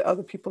and just let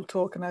other people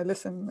talk and I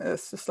listen.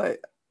 It's just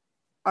like,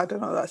 I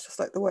don't know, that's just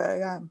like the way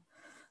I am.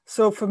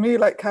 So for me,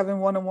 like having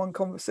one-on-one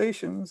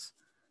conversations,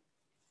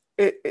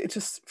 it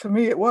just, for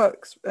me, it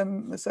works.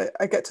 And it's like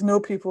I get to know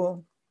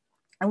people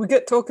and we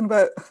get talking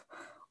about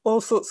all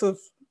sorts of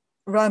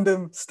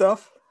random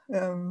stuff.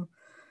 And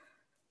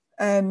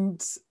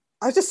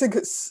I just think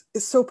it's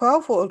so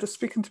powerful just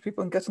speaking to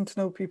people and getting to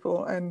know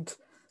people, and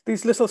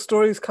these little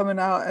stories coming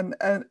out,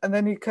 and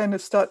then you kind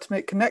of start to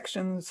make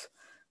connections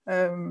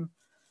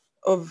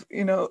of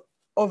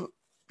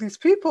these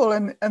people,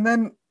 and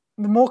then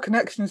the more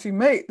connections you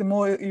make, the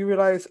more you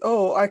realize,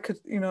 oh, I could,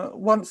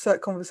 once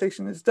that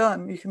conversation is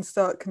done, you can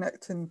start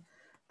connecting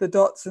the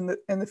dots in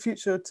the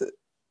future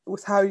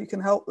with how you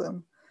can help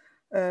them.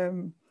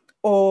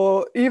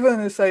 Or even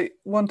it's like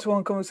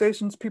one-to-one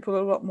conversations, people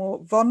are a lot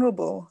more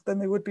vulnerable than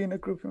they would be in a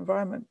group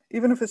environment.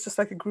 Even if it's just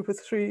like a group of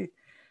three,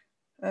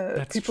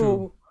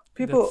 people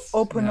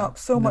open up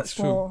so much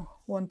more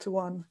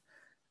one-to-one.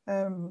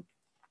 And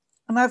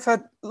I've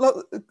had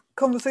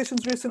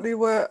conversations recently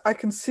where I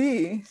can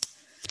see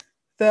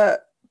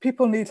that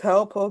people need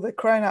help or they're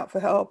crying out for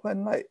help,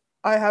 and like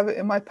I have it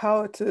in my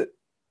power to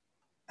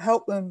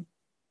help them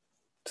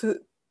to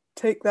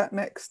take that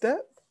next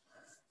step.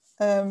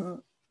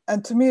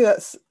 And to me,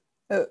 that's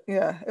it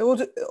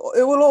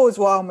will always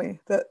wow me,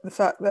 that the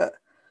fact that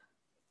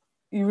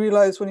you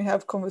realize when you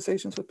have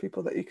conversations with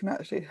people that you can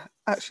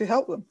actually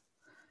help them,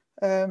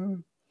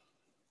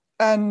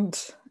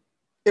 and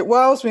it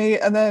wows me,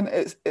 and then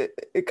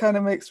it kind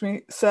of makes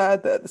me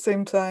sad that at the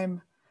same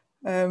time,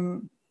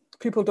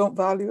 people don't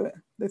value it.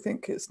 They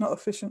think it's not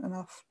efficient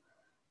enough.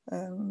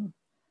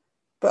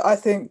 But I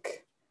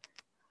think,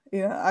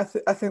 I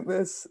think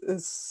there's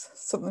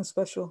something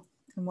special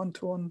in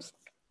one-to-ones.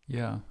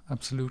 Yeah,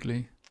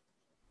 absolutely.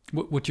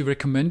 Would you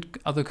recommend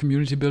other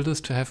community builders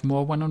to have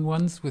more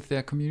one-on-ones with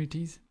their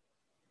communities?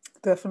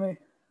 Definitely.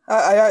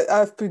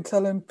 I've been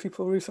telling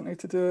people recently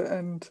to do it,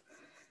 and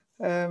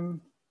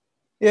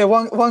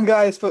one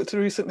guy I spoke to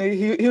recently,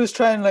 he was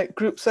trying like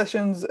group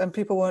sessions and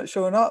people weren't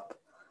showing up,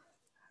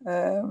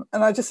 and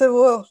I just said,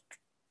 well,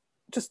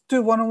 just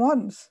do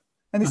one-on-ones,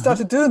 and he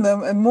started doing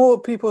them, and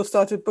more people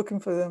started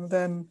booking for them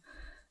than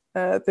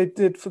they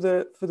did for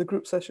the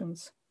group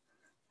sessions.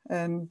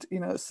 And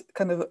it's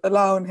kind of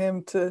allowing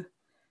him to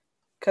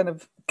kind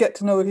of get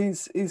to know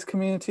his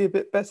community a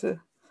bit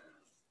better.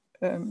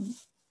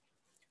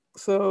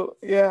 So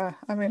yeah,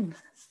 I mean,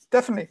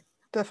 definitely.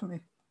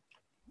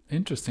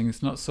 Interesting.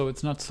 It's not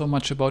so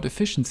much about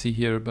efficiency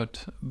here,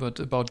 but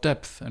about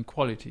depth and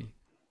quality.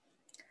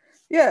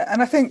 Yeah,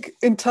 and I think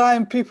in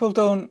time people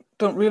don't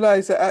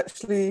realize that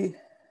actually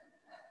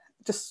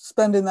just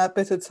spending that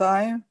bit of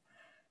time,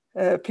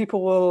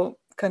 people will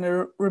kind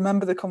of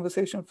remember the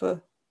conversation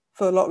for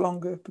a lot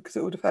longer because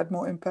it would have had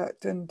more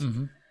impact.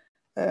 And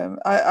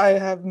I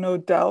have no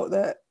doubt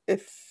that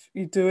if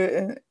you do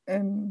it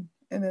in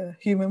a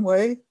human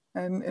way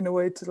and in a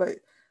way to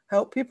like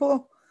help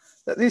people,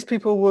 that these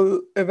people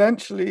will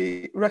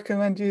eventually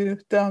recommend you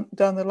down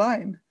the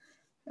line.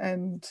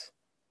 And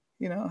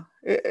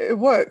it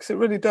works, it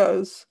really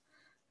does.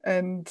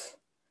 And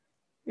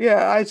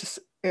I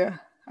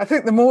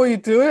think the more you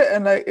do it,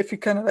 and like if you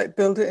kind of like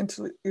build it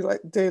into your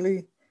like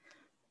daily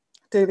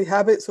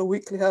habits or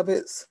weekly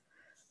habits,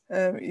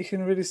 you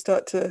can really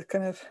start to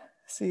kind of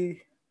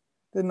see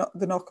the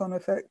knock-on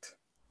effect.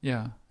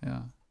 Yeah.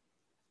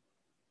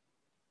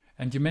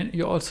 And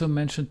you also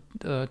mentioned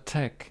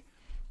tech.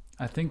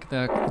 I think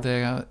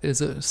there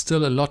is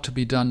still a lot to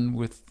be done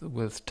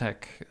with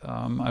tech.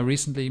 I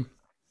recently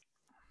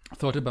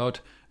thought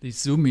about these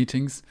Zoom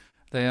meetings.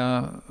 They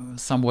are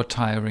somewhat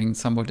tiring,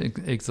 somewhat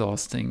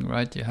exhausting,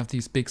 right? You have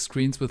these big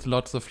screens with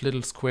lots of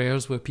little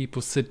squares where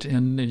people sit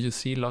in, and you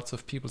see lots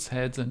of people's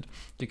heads, and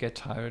you get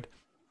tired.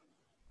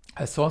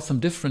 I saw some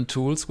different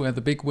tools where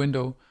the big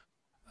window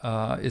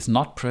is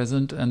not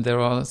present, and there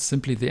are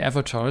simply the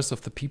avatars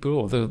of the people,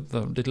 or the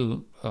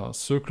little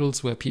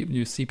circles where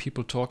you see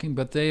people talking,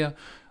 but they are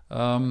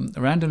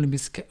randomly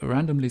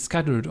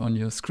scattered on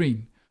your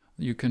screen.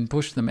 You can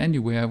push them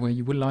anywhere where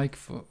you would like.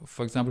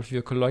 For example, if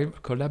you're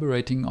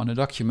collaborating on a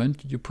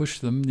document, you push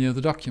them near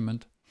the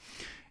document.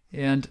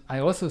 And I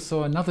also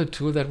saw another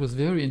tool that was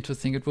very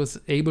interesting. It was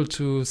able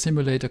to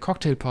simulate a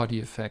cocktail party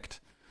effect.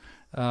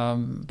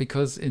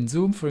 Because in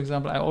Zoom, for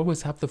example, I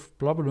always have the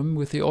problem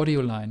with the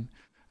audio line.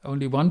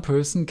 Only one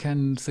person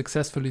can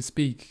successfully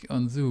speak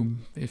on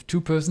Zoom. If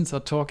two persons are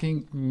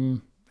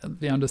talking,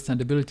 the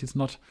understandability is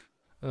not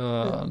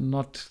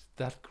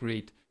that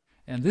great.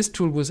 And this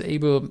tool was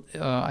able,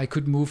 I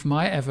could move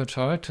my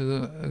avatar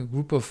to a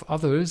group of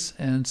others,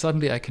 and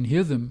suddenly I can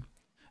hear them.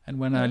 And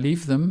when I Yeah.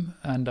 leave them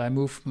and I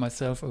move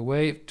myself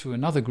away to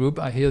another group,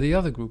 I hear the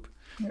other group.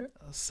 Yeah.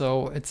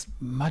 So it's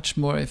much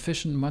more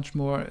efficient, much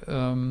more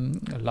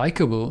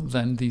likable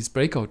than these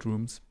breakout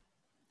rooms,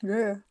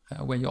 Yeah.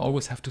 where you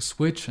always have to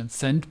switch and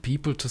send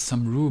people to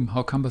some room.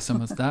 How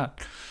cumbersome is that?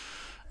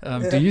 Do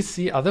Yeah. you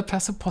see other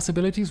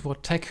possibilities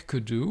what tech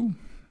could do?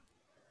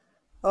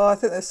 Oh, I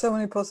think there's so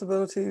many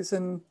possibilities,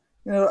 and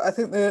I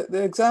think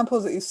the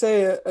examples that you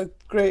say are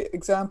great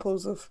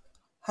examples of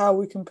how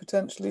we can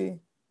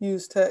potentially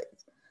use tech.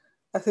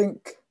 I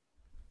think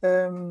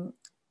um,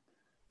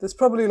 there's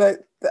probably like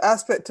the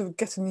aspect of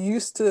getting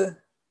used to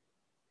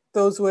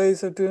those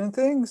ways of doing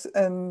things,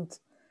 and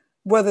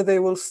whether they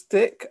will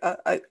stick,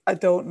 I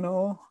don't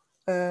know.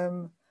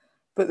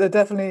 But they're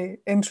definitely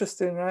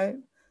interesting, right?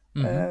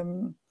 Hmm.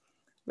 Um,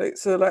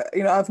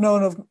 I've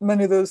known of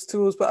many of those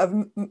tools, but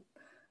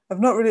I've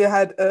not really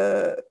had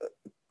a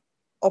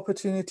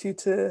opportunity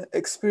to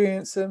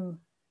experience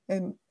them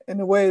in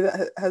a way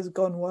that has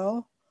gone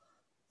well.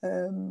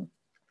 Um,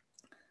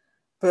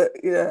 but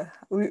yeah,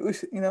 we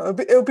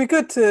it'll be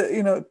good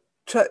to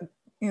try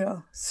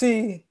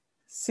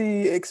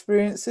see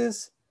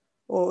experiences,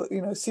 or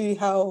see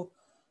how,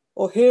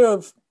 or hear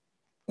of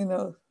you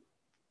know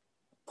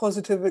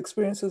positive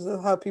experiences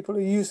of how people are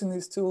using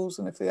these tools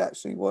and if they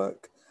actually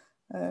work.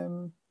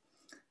 Um,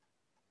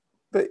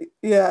 but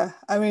yeah,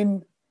 I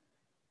mean,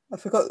 I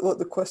forgot what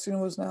the question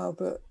was now,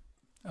 but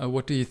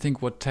What do you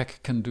think what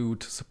tech can do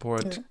to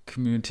support yeah,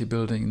 community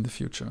building in the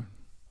future?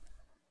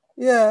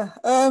 yeah,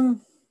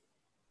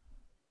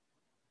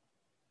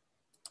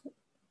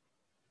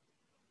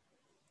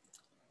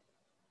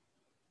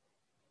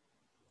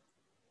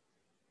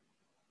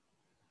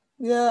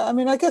 yeah. I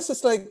mean, I guess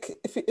it's like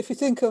if you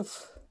think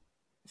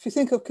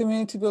of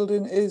community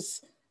building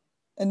is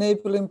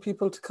enabling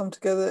people to come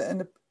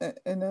together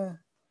in a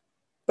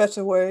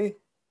better way.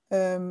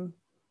 Um,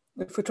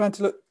 if we're trying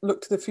to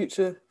look to the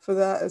future for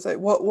that, it's like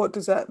what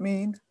does that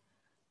mean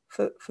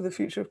for the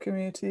future of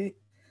community?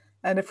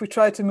 And if we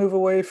try to move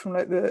away from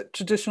like the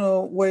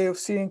traditional way of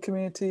seeing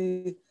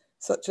community,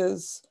 such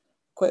as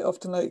quite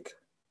often like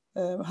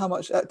how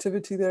much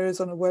activity there is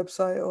on a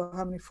website or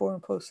how many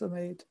forum posts are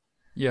made.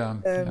 Yeah,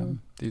 yeah,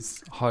 Um,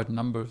 these hard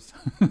numbers.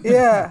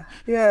 yeah,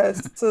 yeah.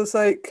 So it's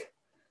like,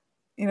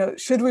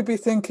 should we be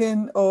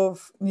thinking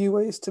of new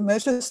ways to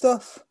measure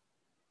stuff?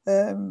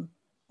 Um,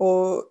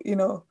 or,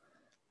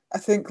 I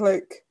think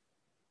like,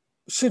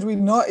 should we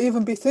not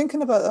even be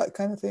thinking about that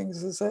kind of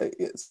things? It's like,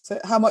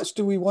 how much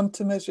do we want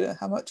to measure?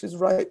 How much is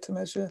right to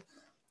measure?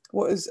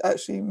 What is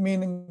actually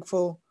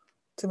meaningful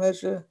to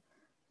measure?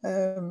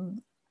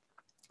 Um,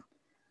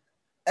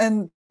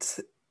 and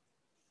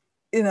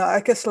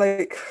I guess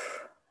like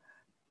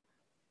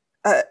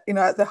at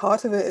the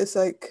heart of it is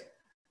like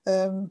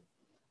um,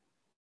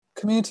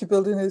 community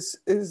building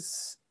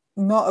is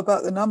not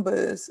about the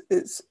numbers.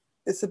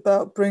 It's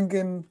about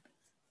bringing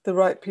the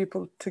right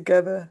people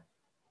together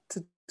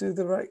to do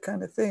the right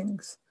kind of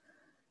things.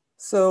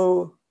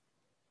 So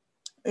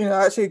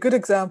actually a good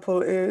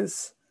example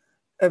is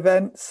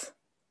events.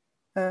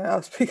 I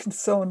was speaking to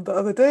someone the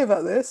other day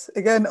about this.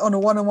 Again, on a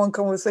one-on-one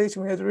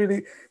conversation, we had a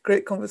really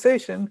great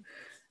conversation.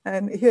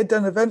 And he had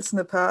done events in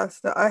the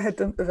past, that I had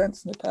done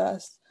events in the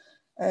past.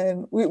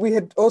 And we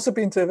had also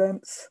been to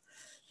events.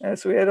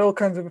 So we had all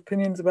kinds of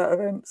opinions about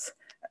events.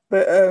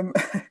 But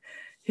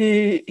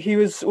he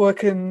was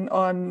working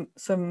on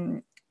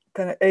some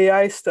kind of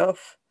AI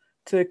stuff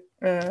to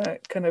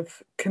kind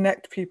of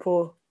connect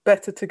people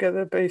better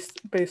together based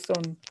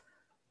on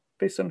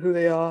who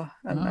they are,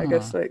 and I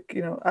guess Ah, like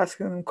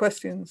asking them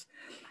questions,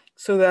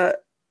 so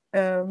that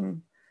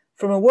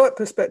from a work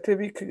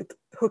perspective you could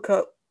hook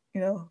up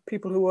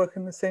people who work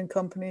in the same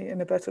company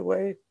in a better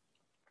way,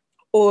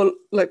 or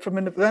like from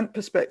an event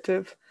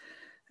perspective.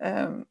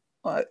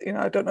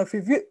 I don't know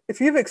if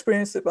you've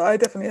experienced it, but I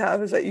definitely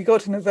have. Is that you go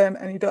to an event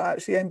and you don't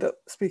actually end up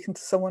speaking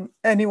to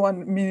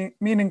anyone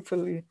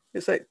meaningfully.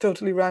 It's like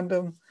totally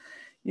random.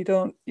 You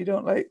don't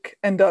like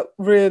end up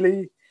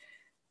really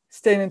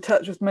staying in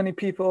touch with many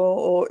people,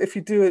 or if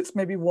you do, it's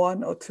maybe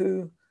one or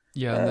two.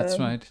 yeah, that's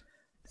Um, right.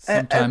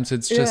 and Sometimes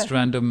it's yeah, just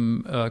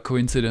random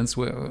coincidence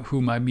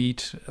whom I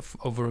meet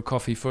over a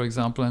coffee, for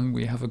example, and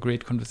we have a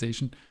great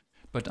conversation.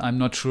 But I'm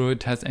not sure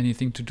it has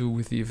anything to do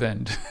with the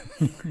event.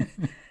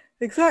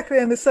 exactly.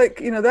 And it's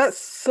like, that's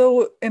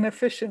so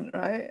inefficient,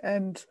 right?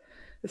 And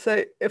it's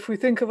like, if we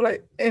think of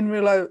like in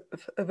real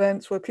life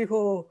events where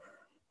people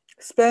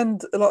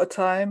spend a lot of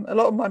time, a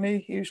lot of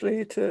money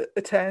usually to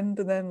attend,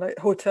 and then like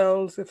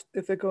hotels if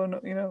they're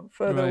going,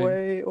 further Right.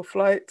 away, or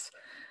flights.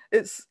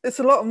 It's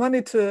a lot of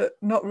money to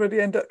not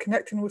really end up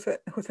connecting with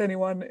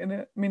anyone in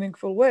a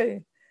meaningful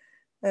way.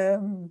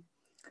 Um,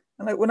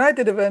 and like when I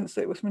did events,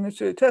 it was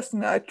ministry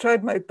testing. I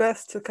tried my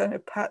best to kind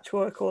of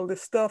patchwork all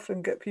this stuff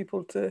and get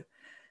people to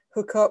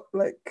hook up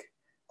like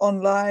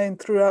online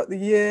throughout the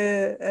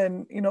year,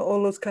 and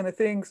all those kind of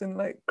things, and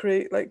like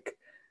create like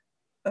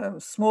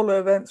smaller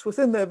events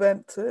within the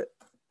event to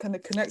kind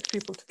of connect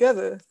people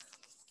together.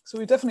 So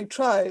we definitely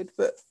tried,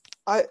 but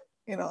I,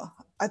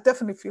 I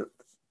definitely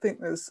think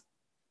there's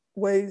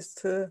ways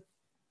to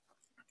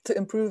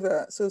improve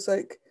that. So it's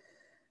like,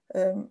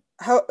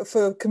 how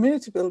for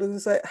community builders,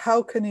 it's like,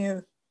 how can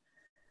you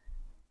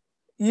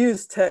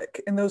use tech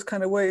in those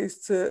kind of ways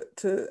to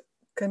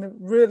kind of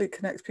really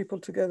connect people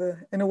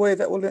together in a way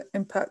that will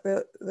impact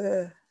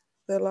their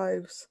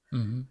lives.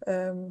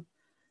 Mm-hmm.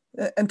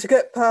 And to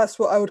get past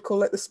what I would call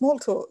like the small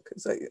talk.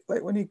 It's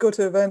like when you go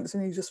to events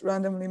and you just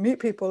randomly meet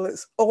people,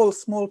 it's all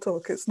small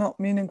talk. It's not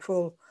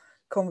meaningful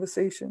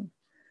conversation.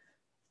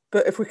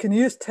 But if we can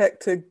use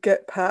tech to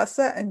get past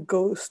that and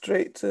go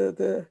straight to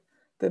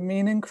the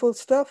meaningful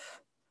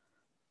stuff,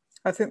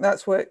 I think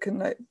that's where it can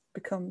like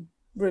become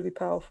really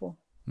powerful.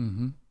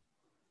 Mm-hmm.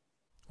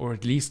 Or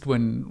at least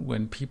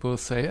when people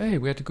say, hey,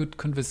 we had a good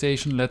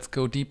conversation, let's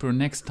go deeper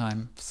next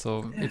time.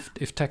 So Yeah.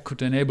 if tech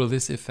could enable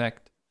this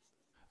effect,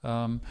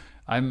 I'm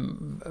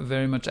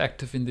very much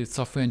active in the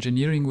software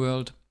engineering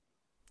world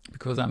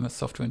because I'm a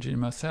software engineer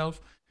myself.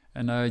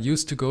 And I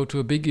used to go to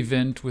a big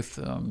event with,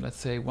 let's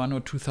say, 1,000 or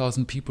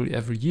 2,000 people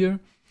every year.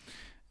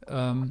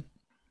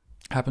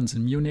 Happens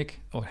in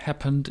Munich, or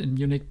happened in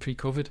Munich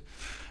pre-COVID.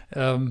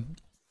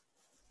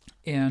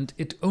 And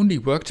it only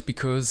worked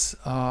because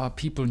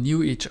people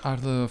knew each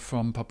other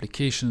from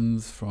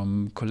publications,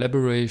 from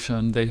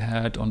collaboration they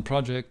had on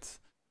projects,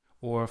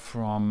 or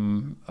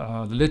from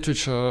the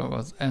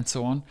literature, and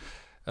so on.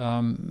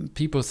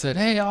 People said,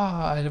 hey,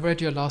 I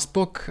read your last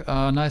book,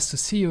 nice to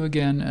see you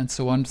again, and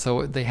so on.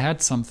 So they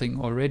had something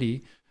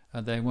already.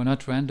 They were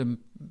not random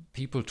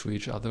people to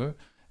each other.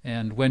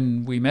 And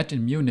when we met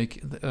in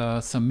Munich,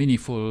 some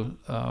meaningful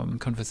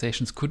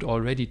conversations could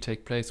already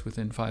take place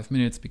within 5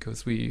 minutes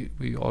because we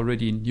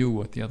already knew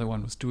what the other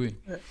one was doing.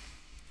 Yeah.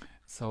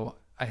 So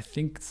I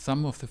think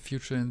some of the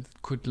future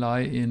could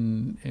lie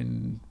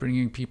in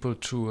bringing people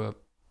to a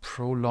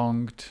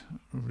prolonged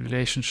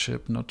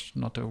relationship,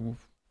 not a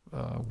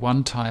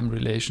one-time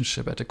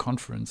relationship at a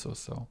conference or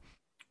so.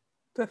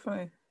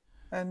 Definitely.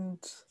 And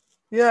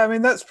yeah, I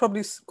mean, that's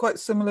probably quite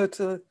similar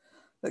to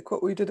like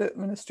what we did at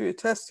Ministry of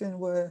Testing,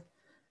 where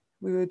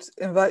we would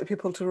invite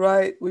people to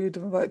write, we would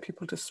invite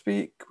people to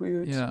speak, we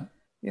would,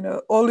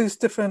 all these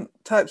different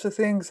types of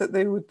things that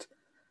they would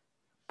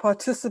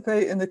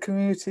participate in the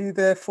community.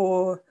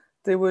 Therefore,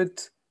 they would,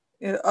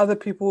 other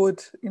people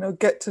would,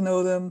 get to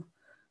know them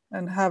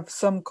and have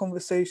some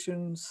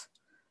conversations,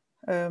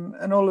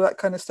 and all of that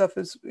kind of stuff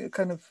is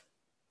kind of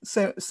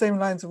same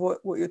lines of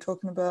what you're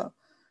talking about.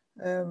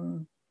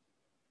 And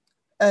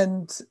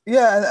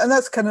yeah, and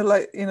that's kind of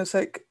like, it's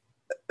like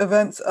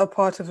events are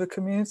part of a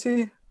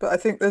community, but I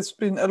think there's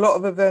been a lot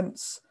of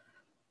events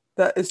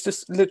that is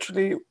just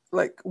literally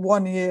like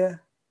 1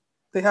 year.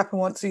 They happen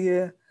once a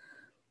year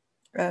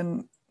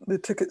and the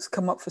tickets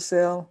come up for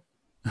sale.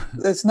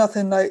 There's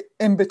nothing like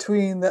in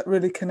between that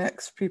really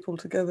connects people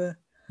together.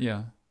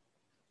 Yeah.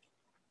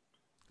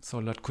 So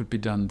a lot could be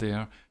done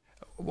there.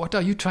 What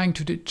are you trying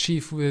to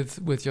achieve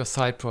with your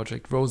side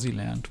project, Rosie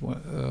Land?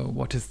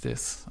 What is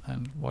this?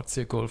 And what's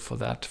your goal for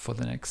that for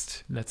the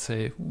next, let's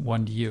say,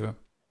 1 year?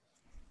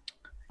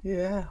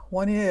 Yeah,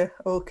 1 year.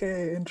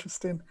 Okay,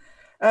 interesting.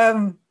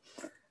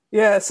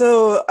 Yeah,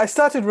 so I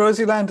started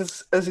Rosie Land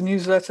as a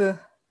newsletter.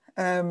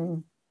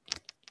 And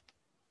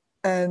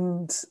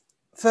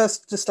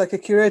first just like a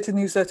curated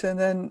newsletter, and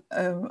then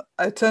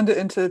I turned it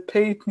into a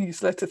paid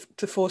newsletter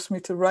to force me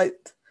to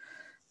write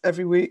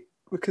every week,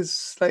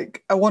 because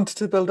like I wanted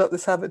to build up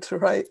this habit to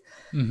write.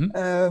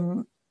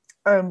 Mm-hmm.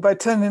 And by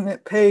turning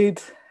it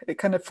paid, it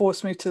kind of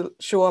forced me to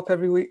show up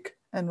every week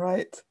and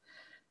write.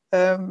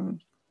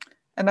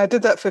 And I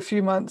did that for a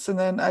few months, and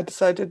then I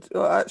decided,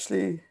 well,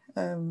 actually,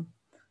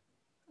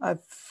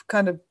 I've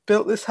kind of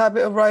built this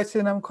habit of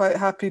writing. I'm quite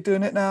happy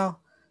doing it now.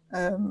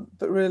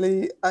 But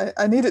really,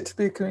 I need it to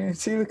be a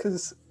community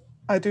because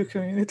I do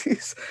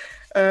communities.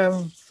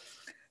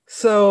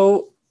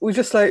 So we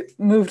just like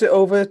moved it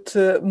over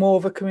to more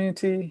of a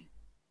community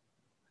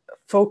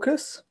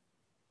focus,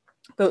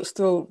 though it's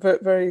still very,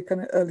 very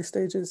kind of early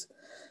stages.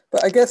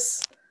 But I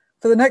guess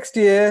for the next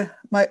year,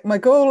 my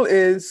goal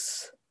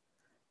is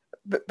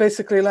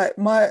basically like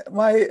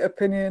my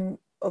opinion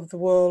of the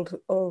world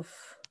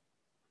of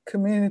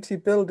community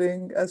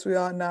building as we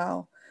are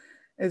now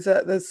is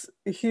that there's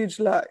a huge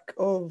lack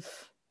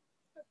of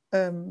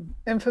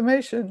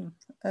information.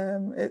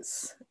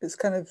 It's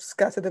kind of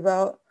scattered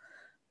about.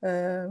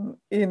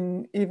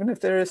 Even if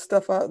there is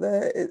stuff out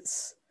there,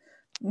 it's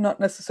not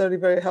necessarily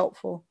very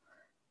helpful.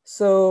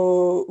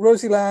 So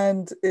Rosie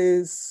Land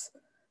is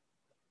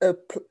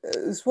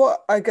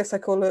what I guess I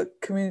call a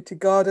community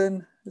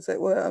garden. Is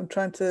it where I'm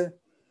trying to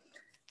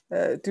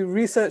do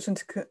research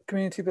into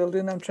community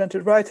building. I'm trying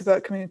to write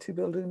about community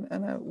building,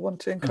 and I want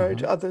to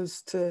encourage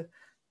others to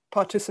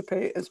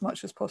participate as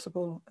much as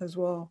possible as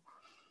well.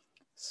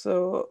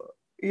 So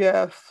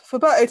yeah, for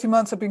about 18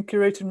 months, I've been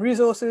curating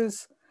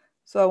resources.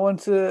 So I want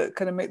to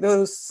kind of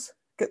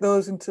get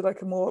those into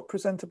like a more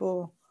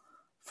presentable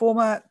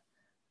format.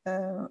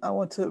 I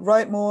want to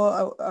write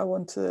more. I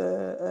want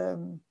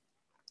to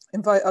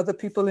invite other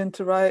people in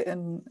to write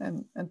and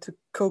to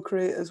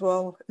co-create as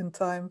well in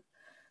time.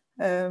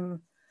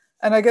 And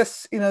I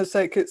guess,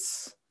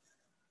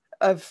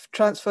 I've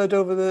transferred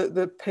over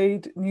the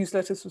paid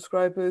newsletter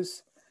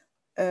subscribers.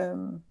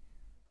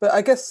 But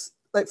I guess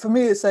like for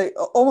me, it's like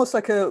almost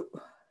like a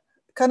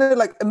kind of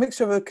like a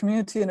mixture of a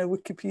community and a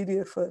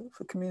Wikipedia for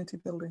community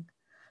building.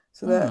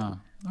 So that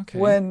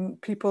when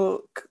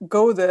people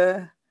go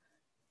there,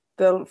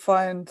 they'll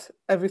find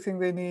everything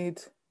they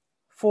need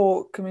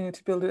for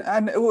community building,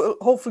 and it will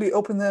hopefully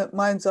open their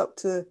minds up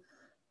to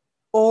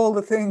all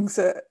the things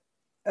that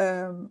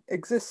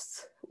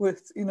exist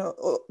with,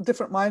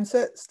 different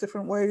mindsets,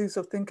 different ways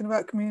of thinking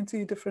about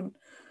community, different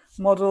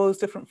models,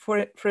 different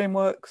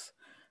frameworks.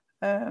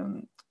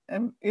 And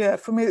yeah,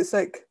 for me, it's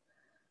like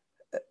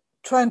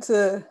trying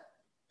to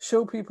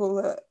show people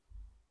that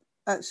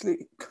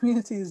actually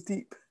community is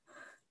deep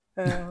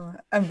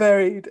and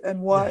varied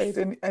and wide,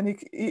 yes. and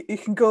you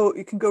can go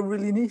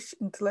really niche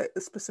into like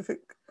a specific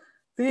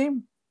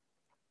theme,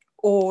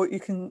 or you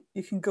can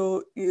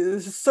go,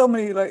 there's just so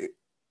many like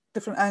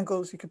different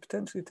angles you could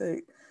potentially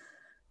take.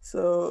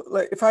 So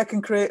like if I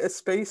can create a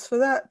space for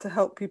that to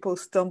help people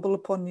stumble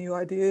upon new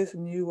ideas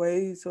and new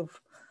ways of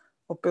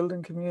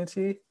building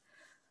community,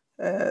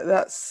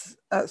 that's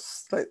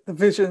like the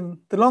vision,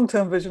 the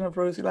long-term vision of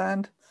Rosie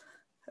Land.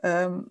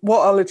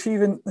 What I'll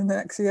achieve in the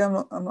next year,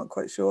 I'm not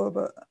quite sure,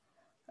 but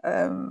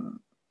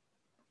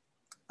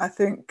I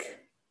think,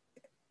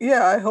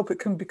 I hope it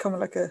can become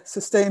like a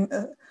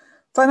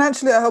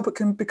financially, I hope it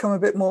can become a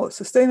bit more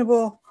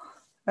sustainable.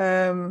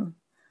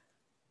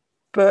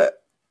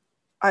 But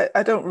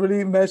I don't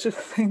really measure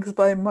things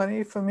by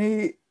money. For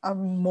me,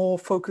 I'm more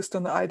focused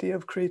on the idea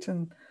of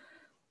creating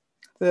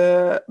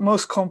the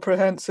most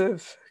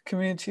comprehensive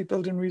community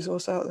building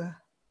resource out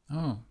there.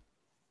 Oh.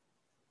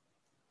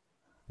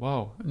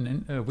 Wow.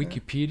 And a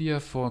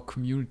Wikipedia for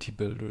community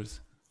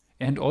builders,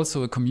 and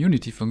also a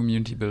community for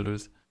community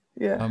builders.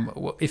 Yeah.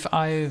 If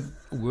I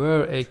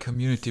were a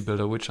community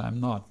builder, which I'm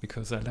not,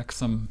 because I lack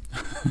some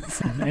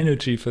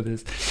energy for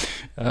this,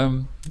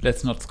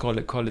 let's not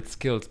call it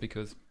skills,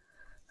 because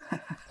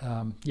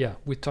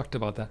we talked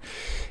about that.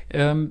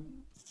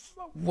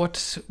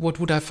 What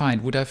would I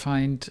find? Would I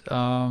find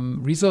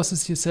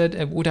resources, you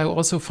said? Would I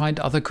also find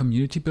other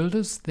community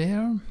builders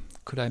there?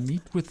 Could I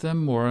meet with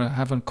them or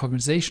have a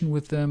conversation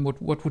with them?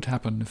 What would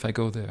happen if I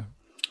go there?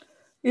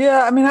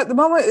 Yeah, I mean, at the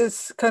moment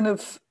it's kind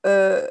of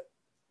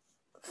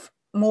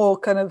more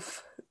kind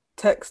of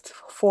text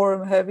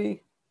forum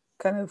heavy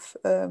kind of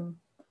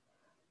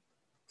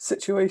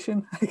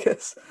situation, I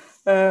guess.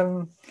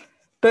 But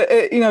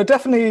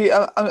definitely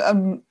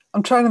I'm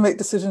trying to make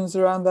decisions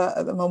around that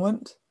at the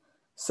moment.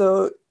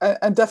 So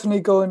I'm definitely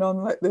going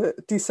on like the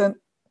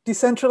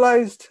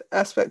decentralized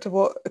aspect of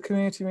what a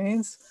community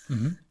means.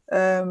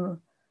 Mm-hmm.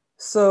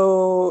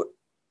 So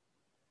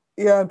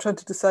yeah, I'm trying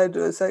to decide.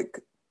 It's like,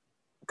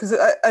 because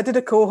I did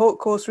a cohort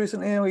course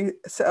recently and we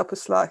set up a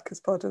Slack as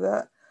part of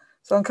that.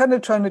 So I'm kind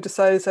of trying to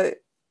decide, it's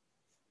like,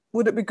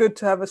 would it be good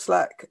to have a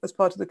Slack as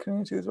part of the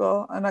community as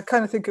well? And I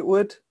kind of think it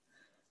would.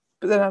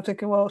 But then I'm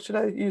thinking, well, should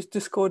I use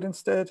Discord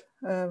instead?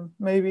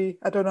 Maybe,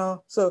 I don't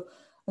know. So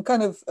I'm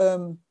kind of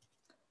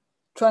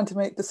trying to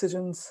make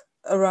decisions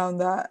around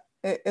that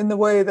in the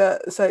way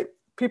that it's like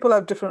people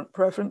have different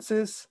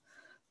preferences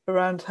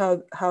around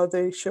how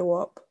they show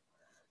up.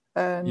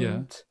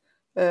 And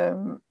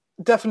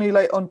definitely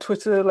like on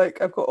Twitter,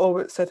 like I've got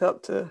Orbit set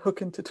up to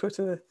hook into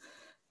Twitter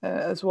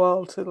as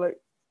well to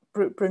like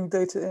bring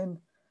data in.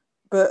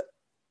 But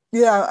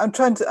yeah, I'm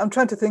trying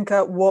to think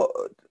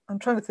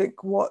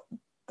what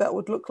that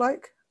would look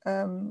like,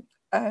 and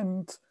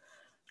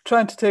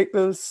trying to take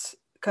those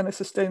kind of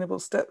sustainable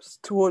steps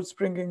towards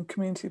bringing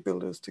community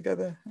builders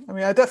together. I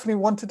mean, I definitely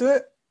want to do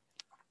it,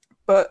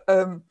 but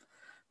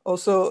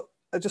also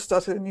I just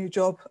started a new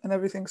job and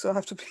everything, so I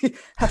have to be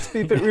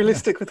a bit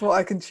realistic with what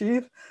I can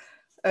achieve.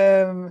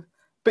 But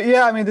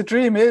yeah, I mean, the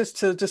dream is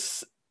to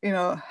just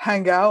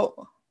hang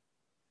out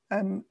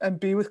and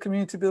be with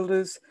community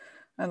builders,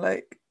 and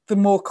like the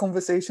more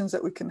conversations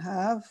that we can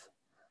have,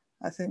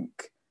 I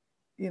think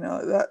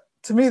that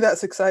to me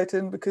that's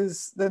exciting,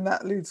 because then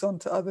that leads on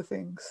to other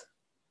things.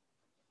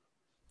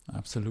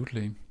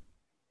 Absolutely.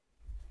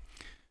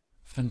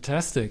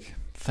 Fantastic.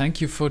 Thank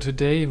you for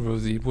today,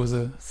 Rosie. It was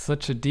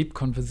such a deep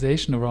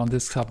conversation around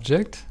this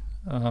subject.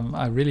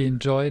 I really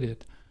enjoyed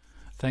it.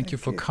 Thank you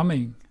for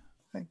coming.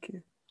 Thank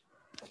you.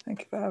 Thank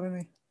you for having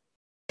me.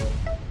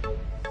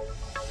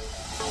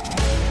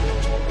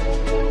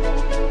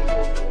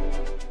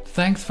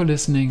 Thanks for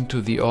listening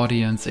to the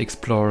Audience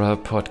Explorer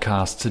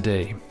podcast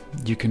today.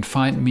 You can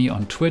find me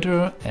on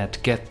Twitter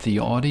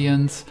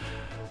 @GetTheAudience,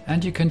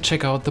 and you can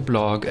check out the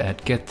blog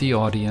at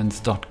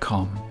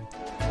gettheaudience.com.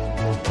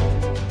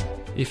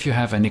 If you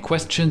have any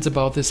questions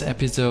about this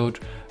episode,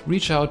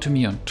 reach out to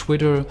me on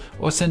Twitter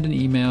or send an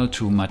email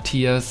to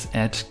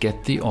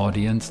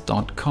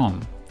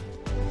matthias@gettheaudience.com.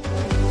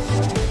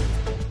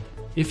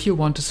 If you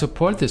want to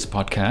support this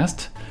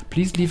podcast,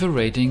 please leave a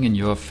rating in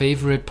your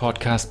favorite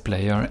podcast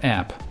player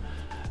app.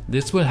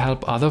 This will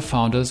help other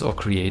founders or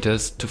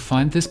creators to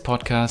find this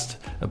podcast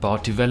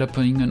about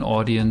developing an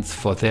audience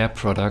for their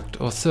product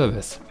or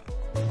service.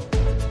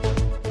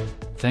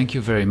 Thank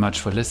you very much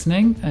for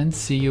listening and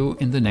see you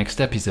in the next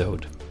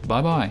episode.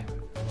 Bye bye.